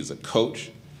 he is a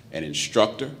coach, an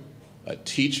instructor, a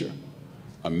teacher,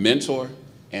 a mentor,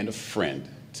 and a friend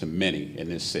to many in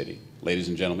this city. Ladies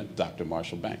and gentlemen, Dr.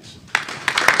 Marshall Banks.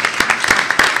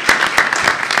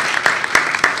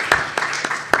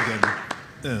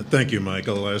 Thank you,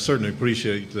 Michael. I certainly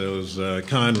appreciate those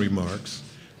kind remarks.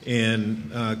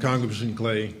 And Congressman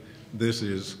Clay, this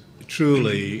is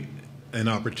truly an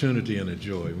opportunity and a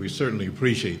joy. We certainly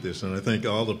appreciate this, and I think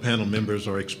all the panel members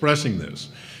are expressing this,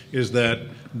 is that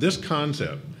this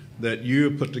concept that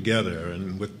you put together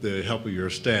and with the help of your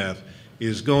staff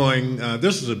is going,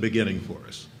 this is a beginning for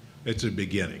us. It's a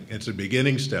beginning. It's a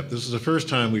beginning step. This is the first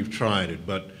time we've tried it,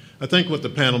 but I think what the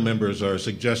panel members are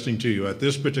suggesting to you at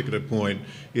this particular point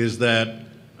is that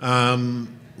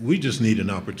we just need an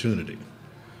opportunity.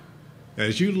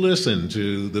 As you listen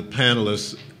to the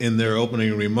panelists in their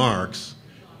opening remarks,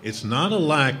 it's not a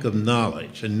lack of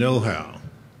knowledge and know-how.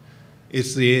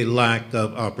 It's the lack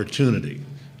of opportunity.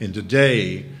 And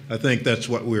today, I think that's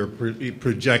what we're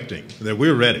projecting, that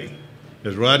we're ready.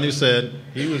 As Rodney said,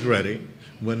 he was ready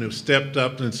when he stepped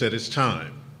up and said, it's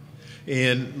time.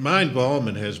 And my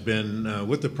involvement has been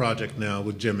with the project now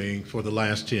with Jimmy for the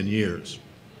last 10 years.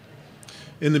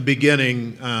 In the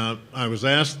beginning, I was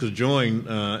asked to join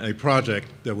a project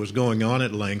that was going on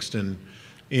at Langston.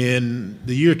 In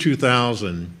the year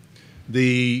 2000,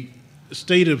 the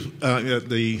city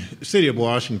of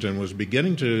Washington was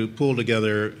beginning to pull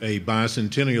together a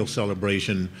bicentennial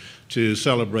celebration to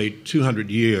celebrate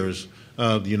 200 years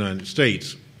of the United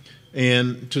States.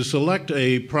 And to select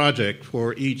a project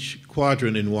for each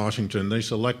quadrant in Washington, they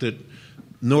selected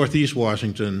Northeast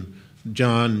Washington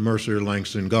John Mercer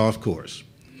Langston Golf Course.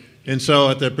 And so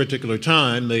at that particular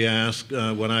time, they asked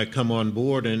when I come on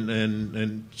board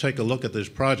and take a look at this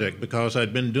project, because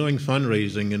I'd been doing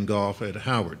fundraising in golf at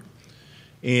Howard.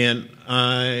 And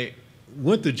I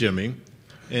went to Jimmy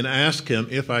and asked him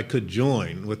if I could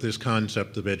join with this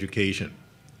concept of education.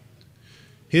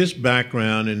 His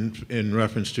background in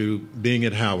reference to being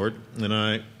at Howard,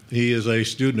 and he is a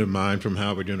student of mine from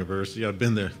Howard University. I've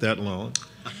been there that long.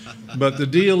 But the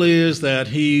deal is that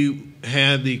he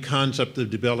had the concept of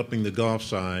developing the golf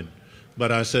side,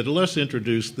 but I said, let's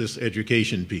introduce this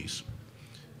education piece.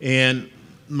 And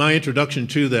my introduction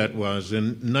to that was in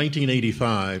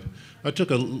 1985, I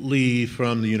took a leave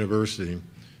from the university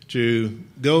to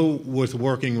go with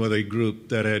working with a group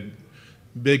that had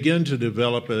begun to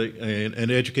develop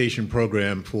an education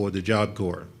program for the Job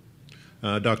Corps.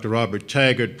 Dr. Robert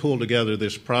Taggart pulled together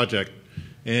this project,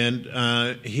 and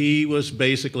he was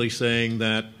basically saying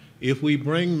that if we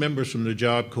bring members from the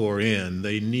Job Corps in,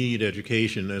 they need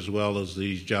education as well as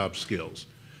these job skills.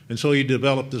 And so he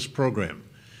developed this program.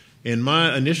 And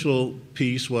my initial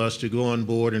piece was to go on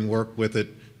board and work with it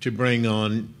to bring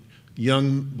on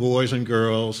young boys and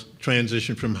girls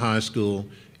transition from high school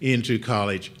into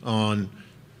college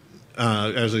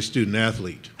as a student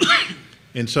athlete.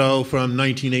 And so from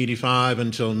 1985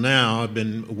 until now, I've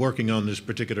been working on this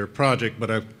particular project, but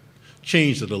I've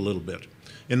changed it a little bit.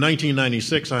 In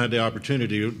 1996, I had the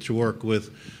opportunity to work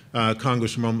with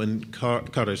Congresswoman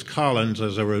Curtis Collins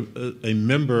as a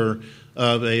member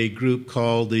of a group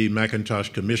called the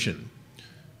McIntosh Commission.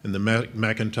 And the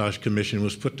McIntosh Commission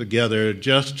was put together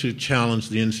just to challenge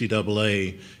the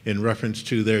NCAA in reference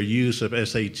to their use of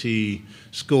SAT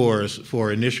scores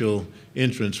for initial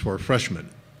entrance for freshmen.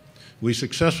 We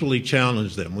successfully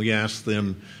challenged them. We asked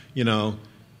them, you know,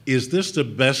 is this the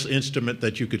best instrument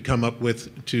that you could come up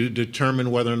with to determine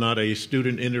whether or not a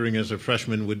student entering as a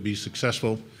freshman would be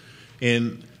successful?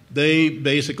 And they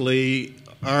basically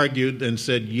argued and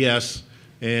said yes,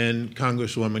 and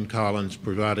Congresswoman Collins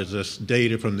provided us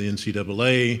data from the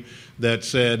NCAA that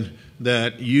said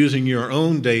that using your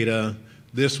own data,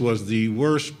 this was the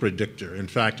worst predictor. In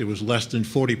fact, it was less than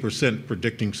 40%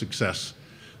 predicting success.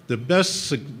 The best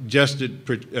suggested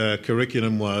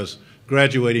curriculum was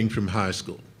graduating from high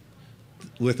school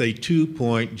with a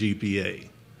 2-point GPA.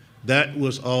 That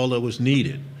was all that was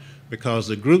needed, because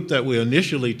the group that we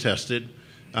initially tested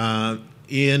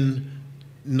in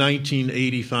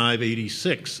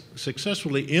 1985-86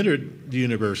 successfully entered the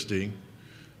university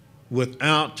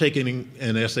without taking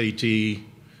an SAT,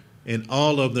 and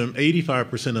all of them,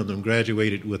 85% of them,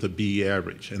 graduated with a B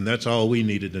average, and that's all we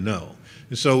needed to know.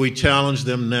 And so we challenged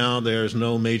them now. There's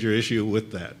no major issue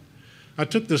with that. I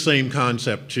took the same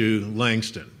concept to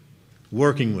Langston,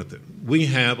 working with it. We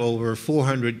have over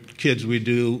 400 kids we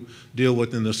deal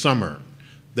with in the summer.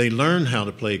 They learn how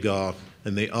to play golf,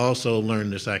 and they also learn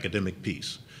this academic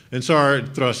piece. And so our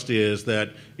thrust is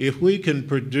that if we can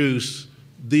produce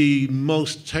the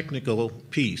most technical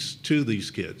piece to these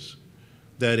kids,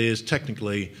 that is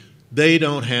technically, they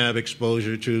don't have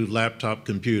exposure to laptop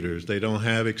computers, they don't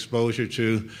have exposure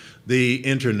to the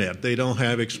internet, they don't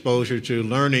have exposure to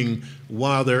learning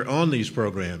while they're on these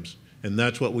programs, and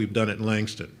that's what we've done at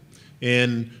Langston.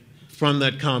 And from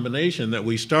that combination that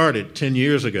we started 10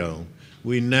 years ago,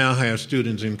 we now have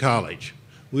students in college.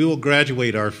 We will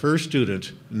graduate our first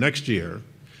student next year,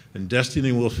 and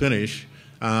Destiny will finish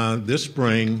this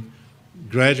spring,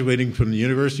 graduating from the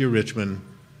University of Richmond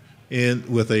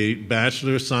with a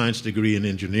Bachelor of Science degree in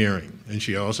engineering, and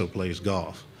she also plays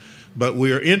golf. but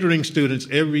we are entering students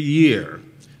every year.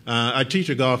 I teach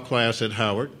a golf class at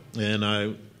Howard, and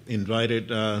I invited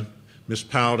Ms.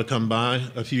 Powell to come by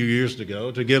a few years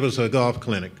ago to give us a golf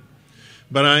clinic.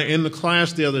 But in the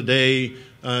class the other day,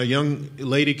 a young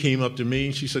lady came up to me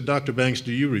and she said, "Dr. Banks,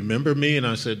 do you remember me?" And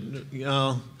I said,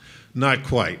 "No, not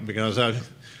quite, because I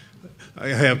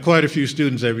have quite a few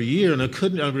students every year, and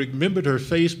I remembered her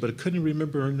face, but I couldn't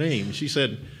remember her name." She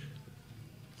said,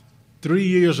 3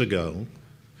 years ago,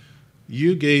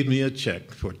 you gave me a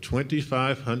check for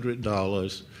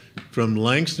 $2,500 from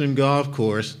Langston Golf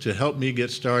Course to help me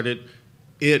get started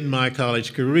in my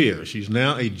college career. She's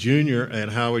now a junior at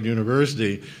Howard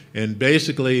University, and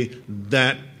basically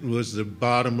that was the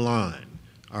bottom line.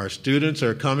 Our students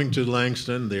are coming to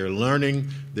Langston, they're learning,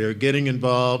 they're getting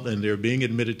involved, and they're being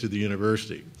admitted to the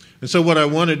university. And so what I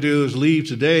want to do is leave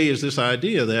today is this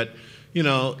idea that, you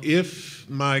know, if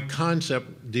my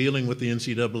concept dealing with the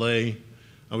NCAA,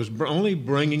 I was only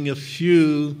bringing a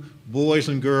few boys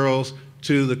and girls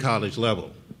to the college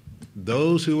level.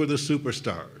 Those who were the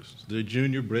superstars, the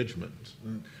junior bridgemen,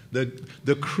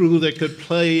 the crew that could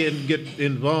play and get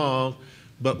involved,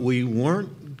 but we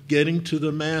weren't getting to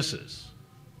the masses.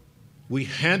 We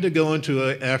had to go into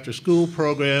an after-school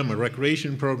program, a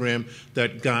recreation program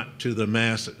that got to the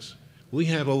masses. We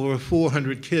have over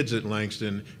 400 kids at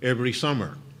Langston every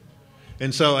summer.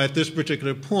 And so at this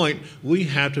particular point, we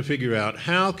have to figure out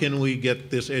how can we get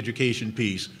this education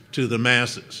piece to the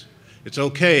masses. It's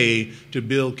okay to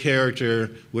build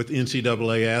character with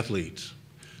NCAA athletes,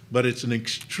 but it's an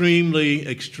extremely,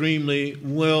 extremely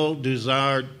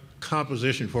well-desired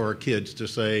composition for our kids to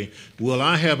say, will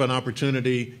I have an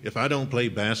opportunity if I don't play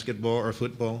basketball or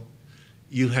football?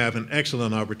 You have an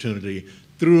excellent opportunity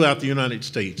throughout the United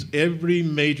States. Every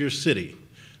major city,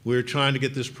 we're trying to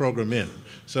get this program in.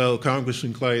 So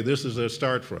Congressman Clay, this is a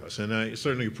start for us, and I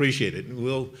certainly appreciate it.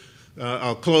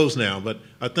 I'll close now, but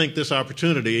I think this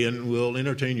opportunity, and we'll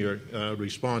entertain your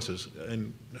responses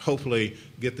and hopefully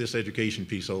get this education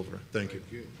piece over. Thank you.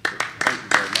 Thank you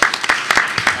very much.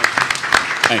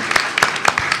 Thank you.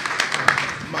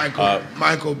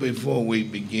 Michael, before we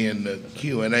begin the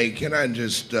Q&A, can I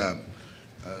just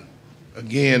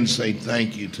again say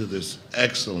thank you to this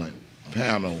excellent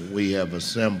panel we have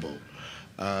assembled.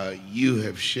 You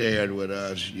have shared with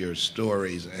us your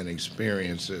stories and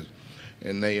experiences,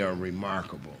 and they are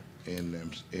remarkable in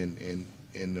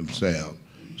themselves.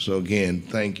 So again,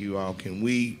 thank you all. Can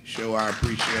we show our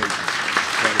appreciation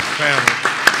for this panel?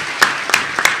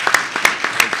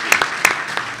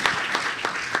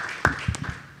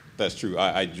 That's true.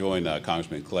 I join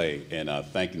Congressman Clay in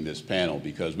thanking this panel,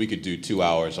 because we could do 2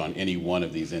 hours on any one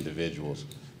of these individuals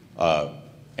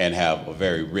and have a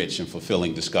very rich and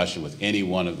fulfilling discussion with any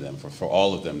one of them. For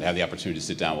all of them, to have the opportunity to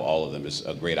sit down with all of them is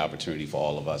a great opportunity for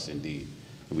all of us indeed.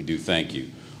 And we do thank you.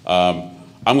 I'm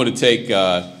going to take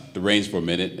the reins for a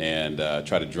minute and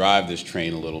try to drive this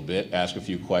train a little bit, ask a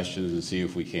few questions and see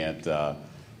if we can't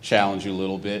challenge you a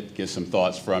little bit, get some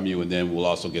thoughts from you, and then we'll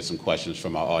also get some questions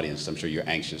from our audience. I'm sure you're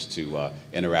anxious to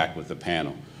interact with the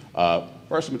panel.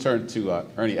 First, I'm going to turn to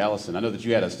Ernie Ellison. I know that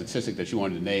you had a statistic that you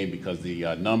wanted to name because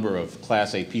the number of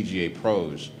Class A PGA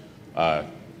pros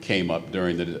came up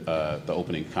during the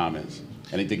opening comments.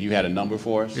 And I think you had a number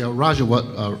for us? Yeah,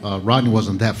 Rodney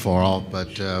wasn't that far off,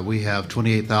 but we have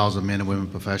 28,000 men and women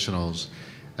professionals.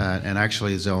 And actually,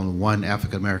 there's only one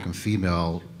African-American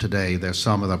female today. There's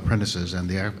some of the apprentices, and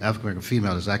the African-American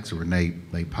female is actually Renee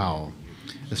Powell.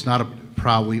 It's not a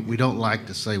proud, we don't like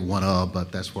to say one of,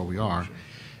 but that's where we are.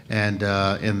 And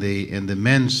in the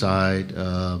men's side,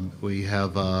 we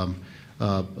have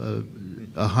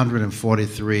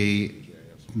 143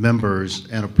 members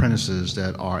and apprentices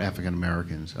that are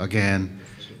African-Americans. Again,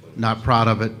 not proud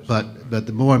of it, but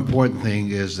the more important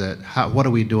thing is that what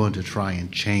are we doing to try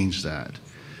and change that?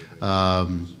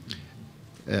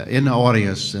 In the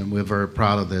audience, and we're very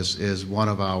proud of this, is one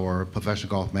of our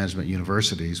professional golf management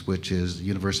universities, which is the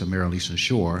University of Maryland Eastern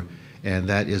Shore, and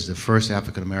that is the first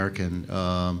African-American,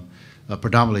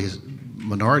 predominantly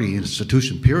minority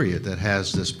institution, period, that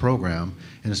has this program,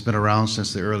 and it's been around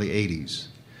since the early 80s.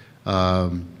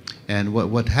 And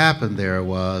what happened there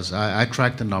was I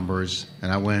tracked the numbers,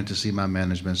 and I went in to see my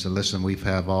management and said, listen, we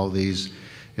have all these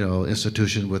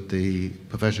institutions with the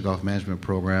professional golf management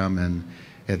program, and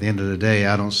at the end of the day,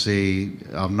 I don't see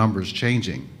our numbers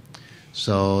changing.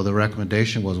 So the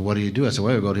recommendation was, what do you do? I said,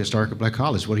 well, we go to Historical Black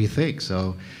College. What do you think?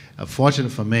 So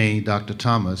fortunate for me, Dr.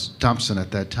 Thompson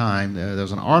at that time, there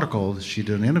was an article, she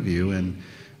did an interview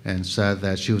and said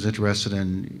that she was interested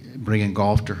in bringing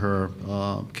golf to her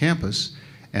campus.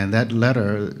 And that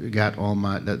letter got on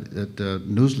my, that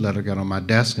newsletter got on my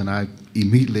desk, and I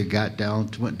immediately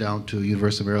went down to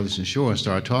University of Maryland and Shore and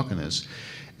started talking this.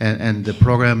 And the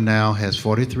program now has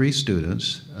 43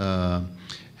 students.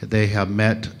 They have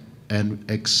met and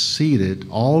exceeded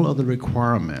all of the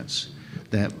requirements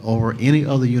that over any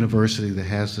other university that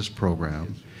has this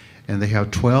program. And they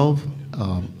have 12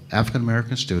 African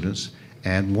American students,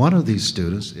 and one of these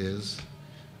students is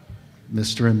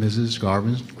Mr. and Mrs.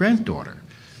 Garvin's granddaughter.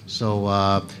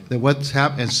 So what's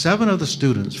happened, and 7 of the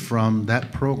students from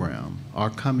that program are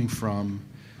coming from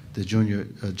the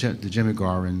Jimmy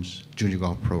Garvin's junior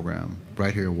golf program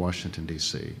right here in Washington,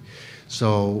 D.C.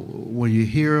 So when you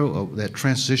hear that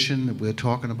transition that we're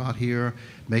talking about here,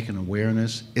 making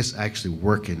awareness, it's actually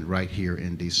working right here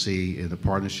in D.C. in the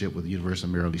partnership with the University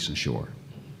of Maryland Eastern Shore.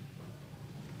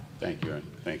 Thank you, Aaron.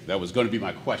 Thank you. That was going to be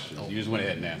my question. You just went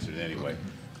ahead and answered it anyway.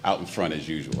 Out in front as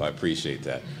usual. I appreciate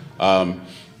that.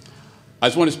 I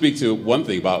just want to speak to one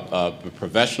thing about the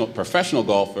professional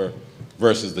golfer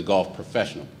versus the golf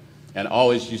professional. And I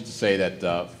always used to say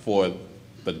that for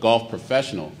the golf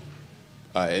professional,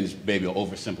 and it's maybe an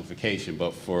oversimplification,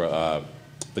 but for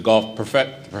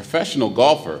the professional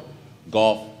golfer,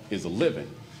 golf is a living.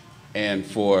 And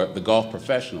for the golf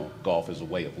professional, golf is a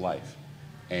way of life.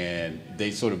 And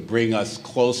they sort of bring us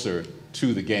closer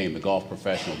to the game. The golf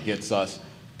professional gets us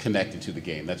connected to the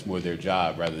game. That's more their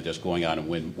job rather than just going out and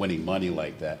winning money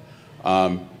like that.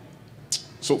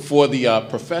 So for the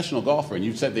professional golfer, and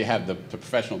you said they have the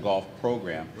professional golf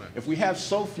program, right. If we have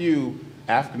so few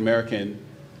African-American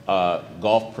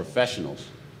golf professionals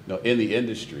in the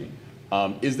industry,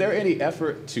 is there any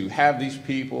effort to have these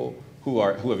people who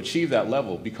have achieved that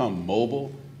level become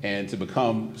mobile and to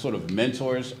become sort of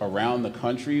mentors around the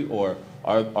country, or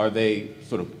are they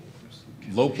sort of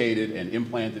located and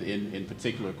implanted in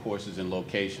particular courses and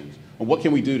locations? And what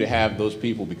can we do to have those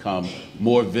people become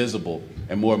more visible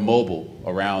and more mobile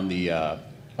around the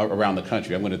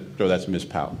country? I'm going to throw that to Ms.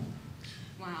 Powell.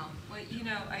 Wow. Well,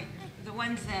 the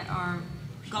ones that are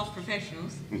golf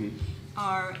professionals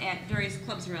are at various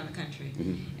clubs around the country.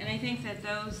 And I think that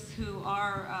those who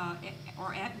are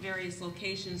at various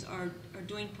locations are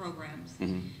doing programs.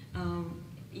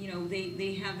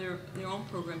 They have their own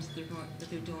programs that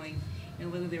they're doing.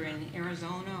 Whether they're in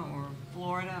Arizona or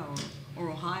Florida or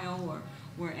Ohio or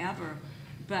wherever.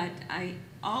 But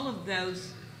all of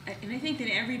those, and I think that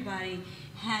everybody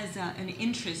has an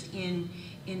interest in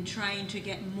trying to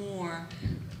get more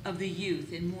of the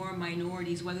youth and more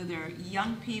minorities, whether they're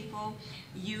young people,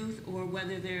 youth, or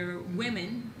whether they're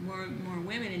women, more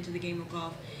women into the game of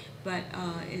golf, but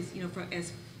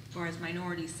as far as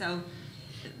minorities. So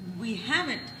we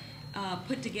haven't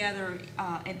put together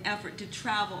an effort to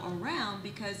travel around,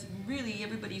 because really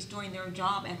everybody's doing their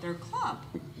job at their club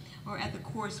or at the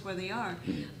course where they are.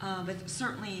 But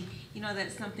certainly,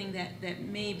 that's something that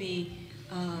maybe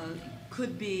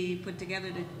could be put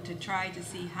together to try to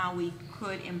see how we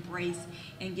could embrace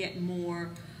and get more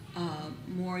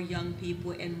young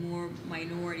people and more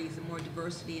minorities and more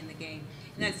diversity in the game.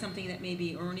 And that's something that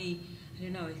maybe Ernie, I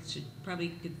don't know,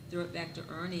 could throw it back to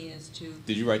Ernie as to...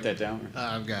 Did you write that down?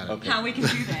 I've got it. Okay. How we can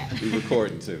do that. We're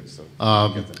recording too, so...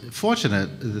 Fortunate,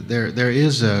 there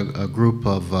is a group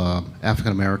of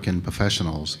African American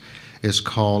professionals. It's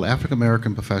called African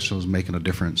American Professionals Making a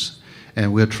Difference.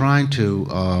 And we're trying to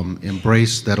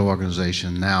embrace that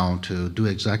organization now to do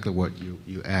exactly what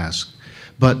you asked.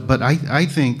 But I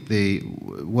think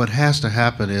what has to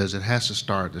happen is it has to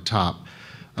start at the top.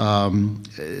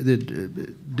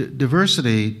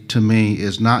 Diversity to me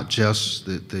is not just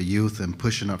the youth and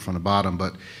pushing up from the bottom,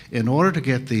 but in order to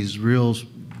get these real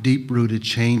deep-rooted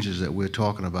changes that we're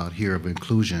talking about here of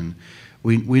inclusion,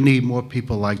 we need more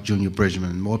people like Junior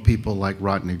Bridgman, more people like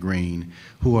Rodney Green,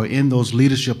 who are in those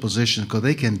leadership positions because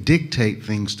they can dictate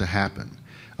things to happen.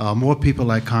 More people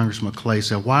like Congressman Clay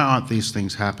said, why aren't these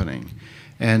things happening?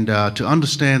 And to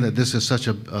understand that this is such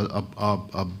a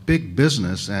big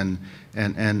business, and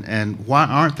why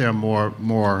aren't there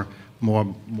more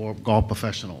golf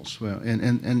professionals? Well,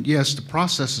 and yes, the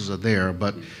processes are there,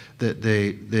 but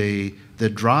the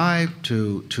drive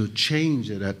to change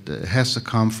it has to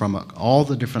come from all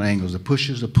the different angles: the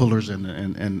pushers, the pullers, and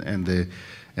the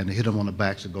hit them on the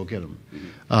backs to go get them.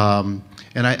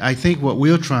 And I think what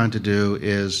we're trying to do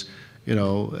is,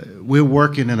 we're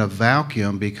working in a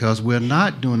vacuum because we're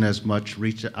not doing as much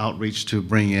outreach to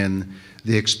bring in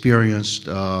the experienced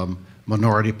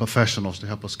minority professionals to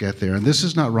help us get there. And this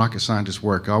is not rocket scientist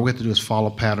work. All we have to do is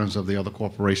follow patterns of the other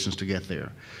corporations to get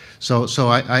there. So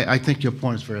I think your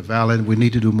point is very valid. We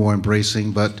need to do more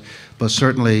embracing, but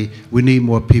certainly we need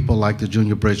more people like the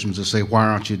Junior Bridgmans to say, why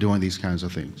aren't you doing these kinds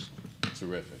of things?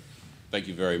 Terrific. Thank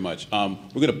you very much. We're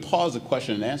going to pause the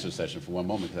question and answer session for one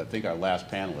moment because I think our last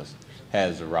panelist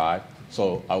has arrived.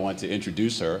 So I want to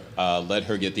introduce her, let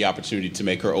her get the opportunity to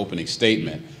make her opening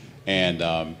statement, and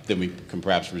then we can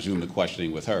perhaps resume the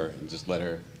questioning with her and just let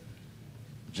her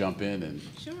jump in and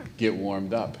get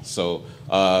warmed up. So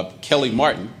Kelly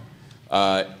Martin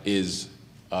is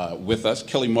with us.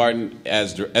 Kelly Martin,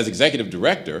 as Executive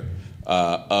Director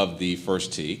of the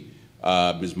First Tee,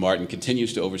 Ms. Martin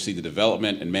continues to oversee the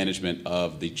development and management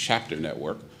of the chapter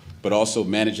network, but also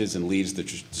manages and leads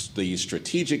the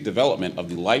strategic development of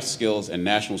the life skills and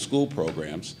national school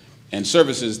programs and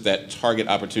services that target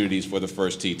opportunities for the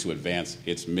First Tee to advance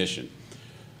its mission.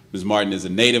 Ms. Martin is a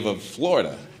native of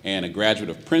Florida and a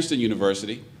graduate of Princeton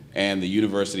University and the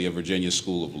University of Virginia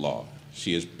School of Law.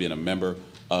 She has been a member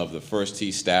of the First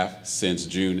Tee staff since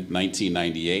June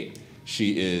 1998.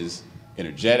 She is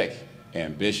energetic,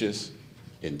 ambitious,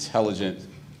 intelligent,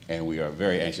 and we are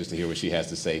very anxious to hear what she has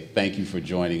to say. Thank you for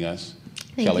joining us.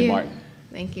 Kelly Martin.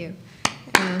 Thank you.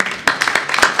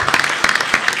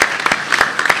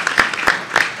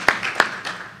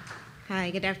 Hi,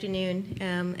 good afternoon.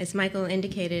 As Michael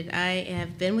indicated, I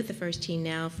have been with the First Tee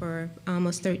now for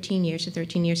almost 13 years, so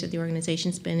 13 years that the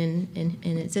organization's been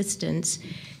in existence.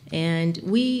 And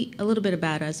a little bit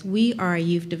about us, we are a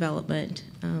youth development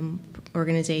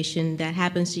organization that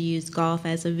happens to use golf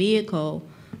as a vehicle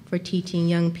for teaching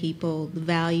young people the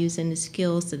values and the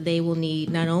skills that they will need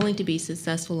not only to be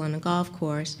successful on a golf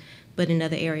course, but in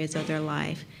other areas of their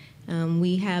life.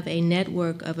 We have a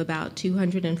network of about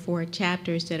 204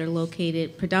 chapters that are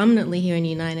located predominantly here in the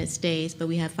United States, but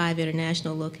we have 5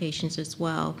 international locations as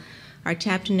well. Our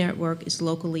chapter network is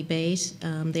locally based.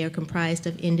 They are comprised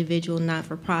of individual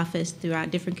not-for-profits throughout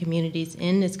different communities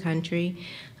in this country,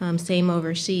 same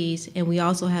overseas. And we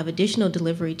also have additional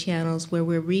delivery channels where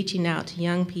we're reaching out to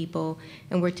young people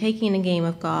and we're taking the game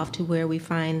of golf to where we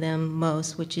find them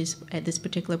most, which is at this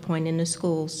particular point in the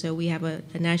schools. So we have a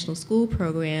national school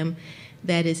program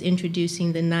that is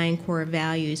introducing the 9 core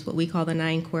values, what we call the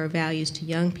 9 core values, to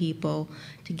young people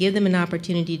to give them an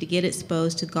opportunity to get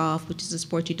exposed to golf, which is a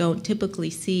sport you don't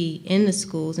typically see in the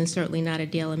schools and certainly not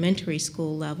at the elementary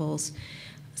school levels.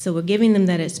 So we're giving them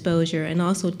that exposure and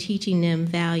also teaching them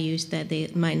values that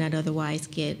they might not otherwise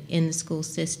get in the school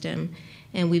system.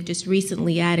 And we've just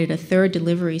recently added a 3rd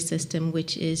delivery system,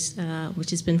 which has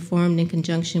been formed in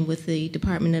conjunction with the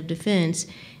Department of Defense,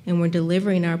 and we're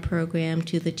delivering our program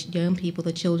to the young people,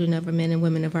 the children of our men and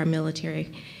women of our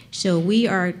military. So we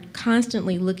are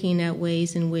constantly looking at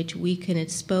ways in which we can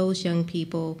expose young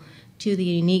people to the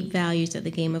unique values that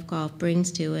the game of golf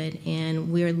brings to it, and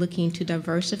we're looking to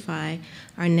diversify.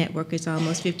 Our network is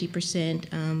almost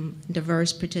 50%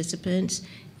 diverse participants,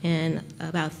 and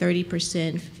about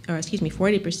 40%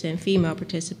 female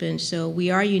participants. So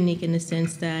we are unique in the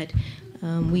sense that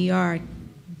we are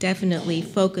definitely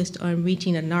focused on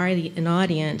reaching an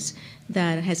audience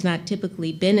that has not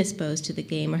typically been exposed to the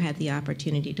game or had the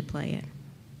opportunity to play it.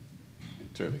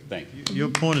 Terrific, thank you. Your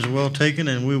point is well taken,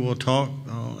 and we will talk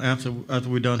after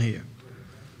we're done here.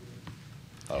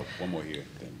 One more here.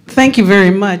 Thank you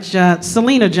very much.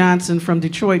 Selena Johnson from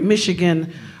Detroit,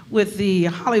 Michigan, with the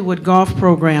Hollywood Golf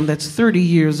Program that's 30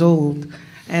 years old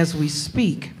as we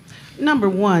speak. Number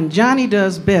one, Johnny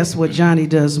does best what Johnny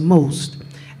does most.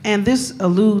 And this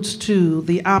alludes to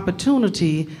the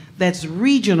opportunity that's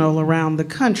regional around the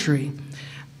country.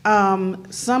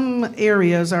 Some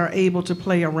areas are able to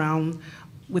play around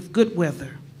with good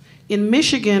weather. In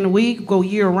Michigan, we go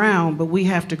year-round, but we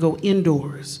have to go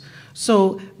indoors.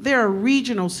 So there are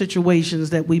regional situations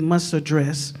that we must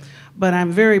address. But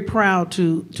I'm very proud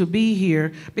to be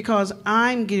here because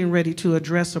I'm getting ready to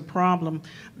address a problem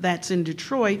that's in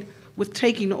Detroit with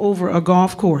taking over a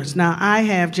golf course. Now, I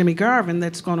have Jimmy Garvin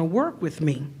that's going to work with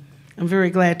me. I'm very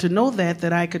glad to know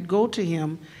that I could go to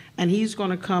him, and he's going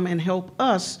to come and help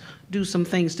us do some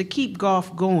things to keep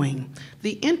golf going.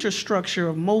 The infrastructure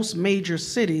of most major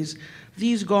cities,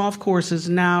 these golf courses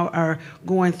now are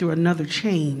going through another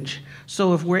change.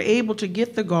 So if we're able to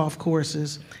get the golf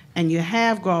courses and you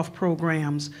have golf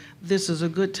programs, this is a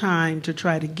good time to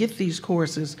try to get these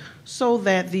courses so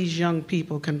that these young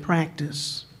people can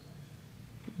practice.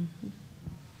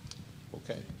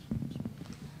 Okay.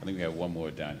 I think we have one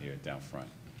more down here, down front.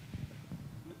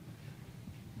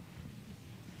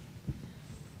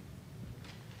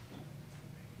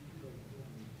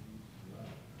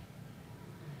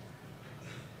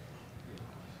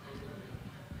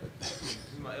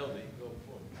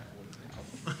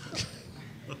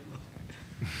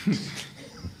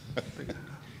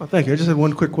 Well, thank you. I just had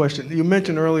one quick question. You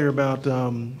mentioned earlier about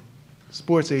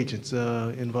sports agents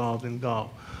involved in golf.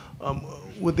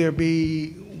 would there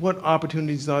be, what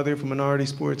opportunities are there for minority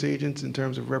sports agents in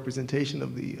terms of representation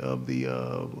of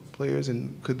the players,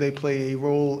 and could they play a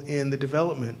role in the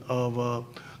development of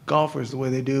golfers the way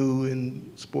they do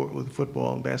in sport with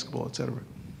football and basketball, et cetera?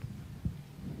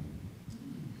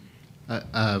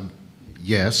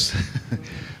 Yes,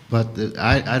 but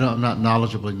I'm not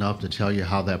knowledgeable enough to tell you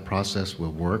how that process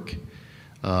will work.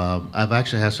 I've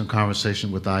actually had some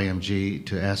conversation with IMG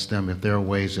to ask them if there are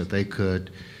ways that they could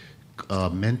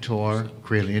mentor,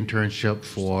 create an internship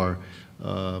for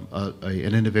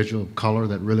an individual of color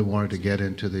that really wanted to get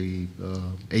into the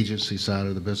agency side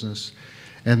of the business.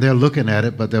 And they're looking at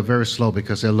it, but they're very slow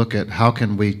because they look at how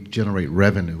can we generate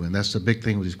revenue, and that's the big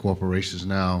thing with these corporations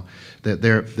now. That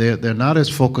they're not as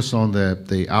focused on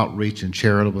the outreach and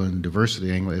charitable and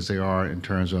diversity angle as they are in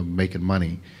terms of making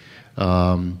money.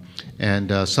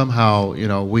 Somehow, you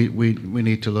know, we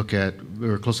need to look at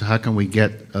very closely how can we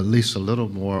get at least a little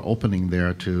more opening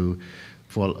there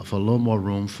for a little more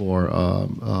room for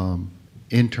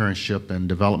internship and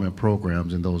development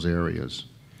programs in those areas.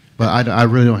 But I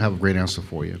really don't have a great answer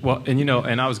for you. Well, and you know,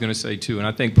 and I was going to say too, and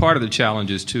I think part of the challenge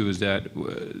is too is that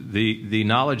the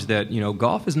knowledge that, you know,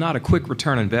 golf is not a quick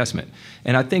return investment.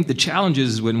 And I think the challenge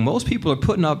is when most people are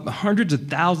putting up hundreds of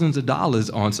thousands of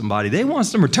dollars on somebody, they want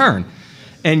some return.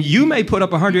 And you may put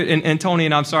up 100, and Tony,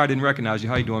 and I'm sorry I didn't recognize you.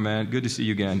 How you doing, man? Good to see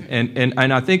you again. And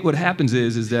I think what happens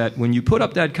is that when you put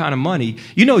up that kind of money,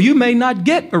 you know, you may not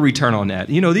get a return on that.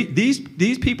 You know,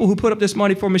 these people who put up this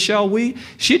money for Michelle Wee,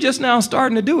 she just now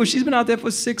starting to do it. She's been out there for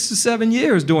 6 to 7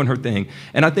 years doing her thing.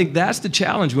 And I think that's the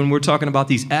challenge when we're talking about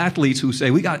these athletes who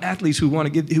say, we got athletes who want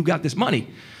to give, who got this money.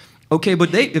 Okay, but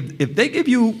if they give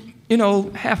you, you know,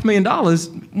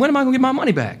 $500,000, when am I going to get my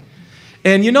money back?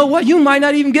 And you know what? You might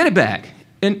not even get it back.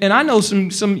 And I know some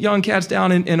young cats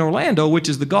down in Orlando, which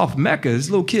is the golf mecca. This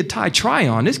little kid, Ty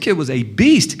Tryon, this kid was a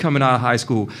beast coming out of high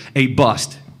school, a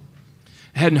bust.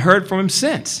 Hadn't heard from him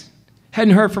since.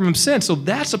 Hadn't heard from him since. So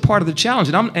that's a part of the challenge.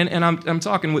 And I'm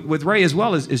talking with Ray as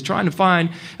well, is trying to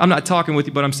find, I'm not talking with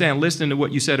you, but I'm saying, listening to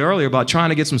what you said earlier about trying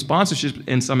to get some sponsorships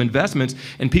and some investments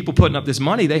and people putting up this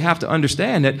money, they have to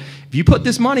understand that if you put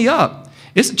this money up,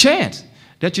 it's a chance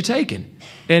that you're taking.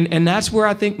 And that's where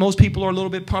I think most people are a little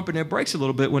bit pumping their brakes a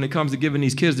little bit when it comes to giving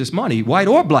these kids this money, white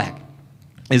or black,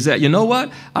 is that, you know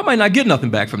what, I might not get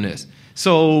nothing back from this.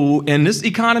 So in this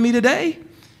economy today,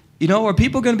 you know, are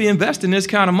people going to be investing this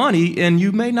kind of money and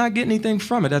you may not get anything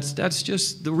from it? That's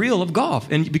just the real of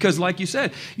golf. And because like you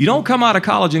said, you don't come out of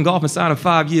college in golf and sign a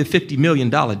 5-year, $50 million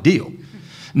deal.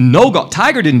 No golf.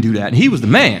 Tiger didn't do that, and he was the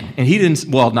man. And he didn't.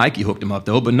 Well, Nike hooked him up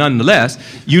though, but nonetheless,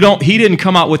 you don't. He didn't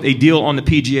come out with a deal on the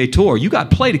PGA Tour. You got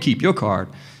to play to keep your card.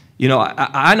 You know,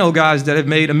 I know guys that have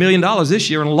made $1 million this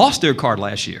year and lost their card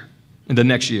last year, and the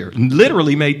next year,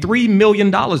 literally made $3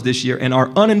 million this year and are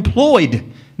unemployed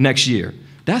next year.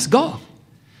 That's golf.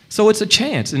 So it's a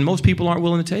chance, and most people aren't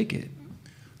willing to take it.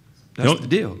 That's the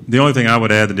deal. The only thing I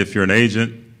would add that if you're an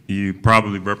agent, you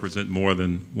probably represent more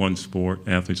than one sport,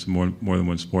 athletes more than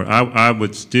one sport. I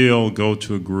would still go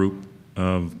to a group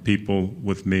of people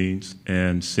with means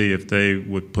and see if they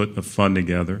would put a fund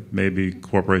together, maybe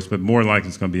corporations, but more likely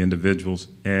it's going to be individuals.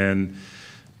 And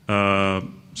so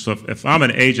if I'm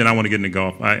an agent, I want to get into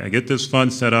golf. I get this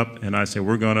fund set up, and I say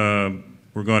we're going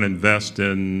to invest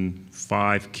in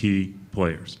 5 key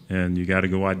players, and you got to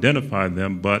go identify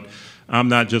them, but I'm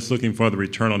not just looking for the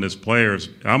return on his players.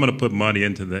 I'm going to put money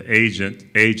into the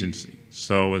agency.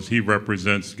 So as he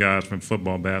represents guys from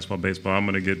football, basketball, baseball, I'm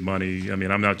going to get money. I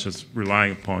mean, I'm not just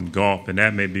relying upon golf, and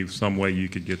that may be some way you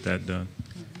could get that done.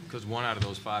 Because 1 out of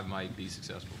those 5 might be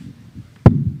successful.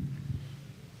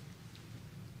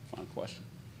 Final question.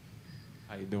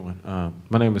 How you doing?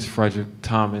 My name is Frederick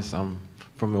Thomas. I'm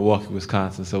from Milwaukee,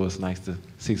 Wisconsin, so it's nice to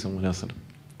see someone else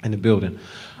in the building.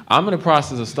 I'm in the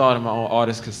process of starting my own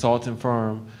artist consulting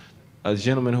firm. A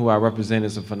gentleman who I represent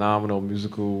is a phenomenal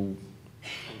musical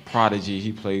prodigy.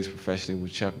 He plays professionally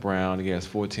with Chuck Brown. He has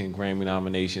 14 Grammy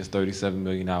nominations, 37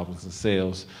 million albums in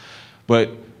sales.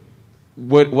 But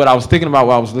what I was thinking about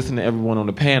while I was listening to everyone on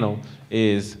the panel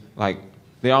is, like,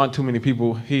 there aren't too many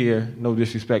people here, no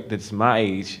disrespect, that's my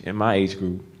age, in my age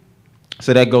group.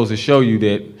 So that goes to show you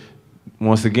that,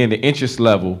 once again, the interest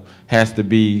level has to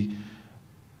be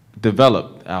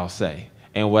developed, I'll say.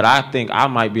 And what I think I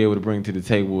might be able to bring to the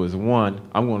table is, 1,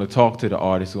 I'm going to talk to the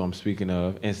artist who I'm speaking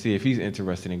of and see if he's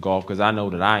interested in golf, because I know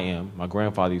that I am. My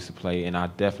grandfather used to play, and I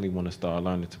definitely want to start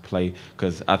learning to play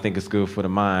because I think it's good for the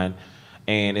mind.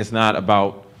 And it's not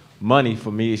about money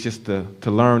for me. It's just to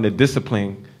learn the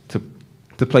discipline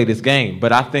to play this game.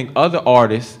 But I think other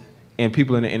artists and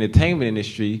people in the entertainment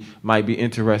industry might be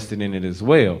interested in it as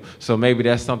well. So maybe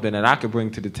that's something that I could bring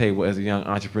to the table as a young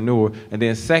entrepreneur. And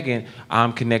then second,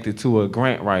 I'm connected to a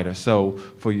grant writer. So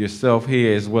for yourself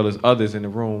here as well as others in the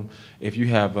room, if you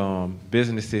have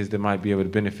businesses that might be able to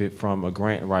benefit from a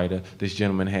grant writer, this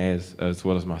gentleman has, as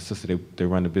well as my sister, they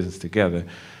run the business together,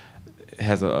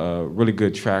 has a really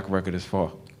good track record as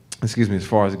far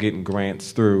as getting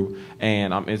grants through,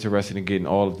 and I'm interested in getting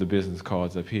all of the business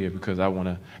cards up here because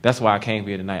that's why I came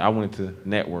here tonight. I wanted to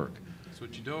network. That's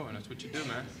what you're doing. That's what you do,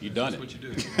 man. You done That's it. what you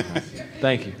do.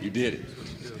 Thank you. You did it. That's what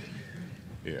you do.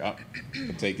 Here,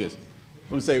 I'll take this. I'm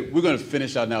going to say we're going to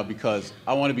finish out now because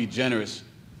I want to be generous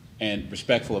and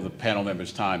respectful of the panel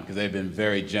members' time because they've been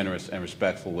very generous and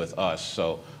respectful with us.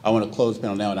 So I want to close the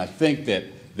panel now, and I think that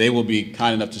they will be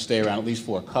kind enough to stay around at least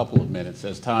for a couple of minutes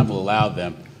as time will allow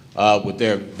them with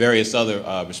their various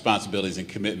other responsibilities and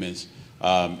commitments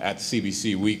at the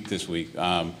CBC week this week.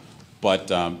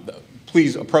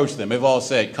 Please approach them. They've all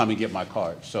said, come and get my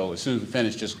card. So as soon as we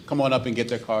finish, just come on up and get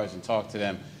their cards and talk to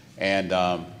them, and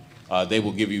they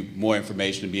will give you more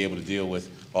information and be able to deal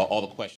with all the questions.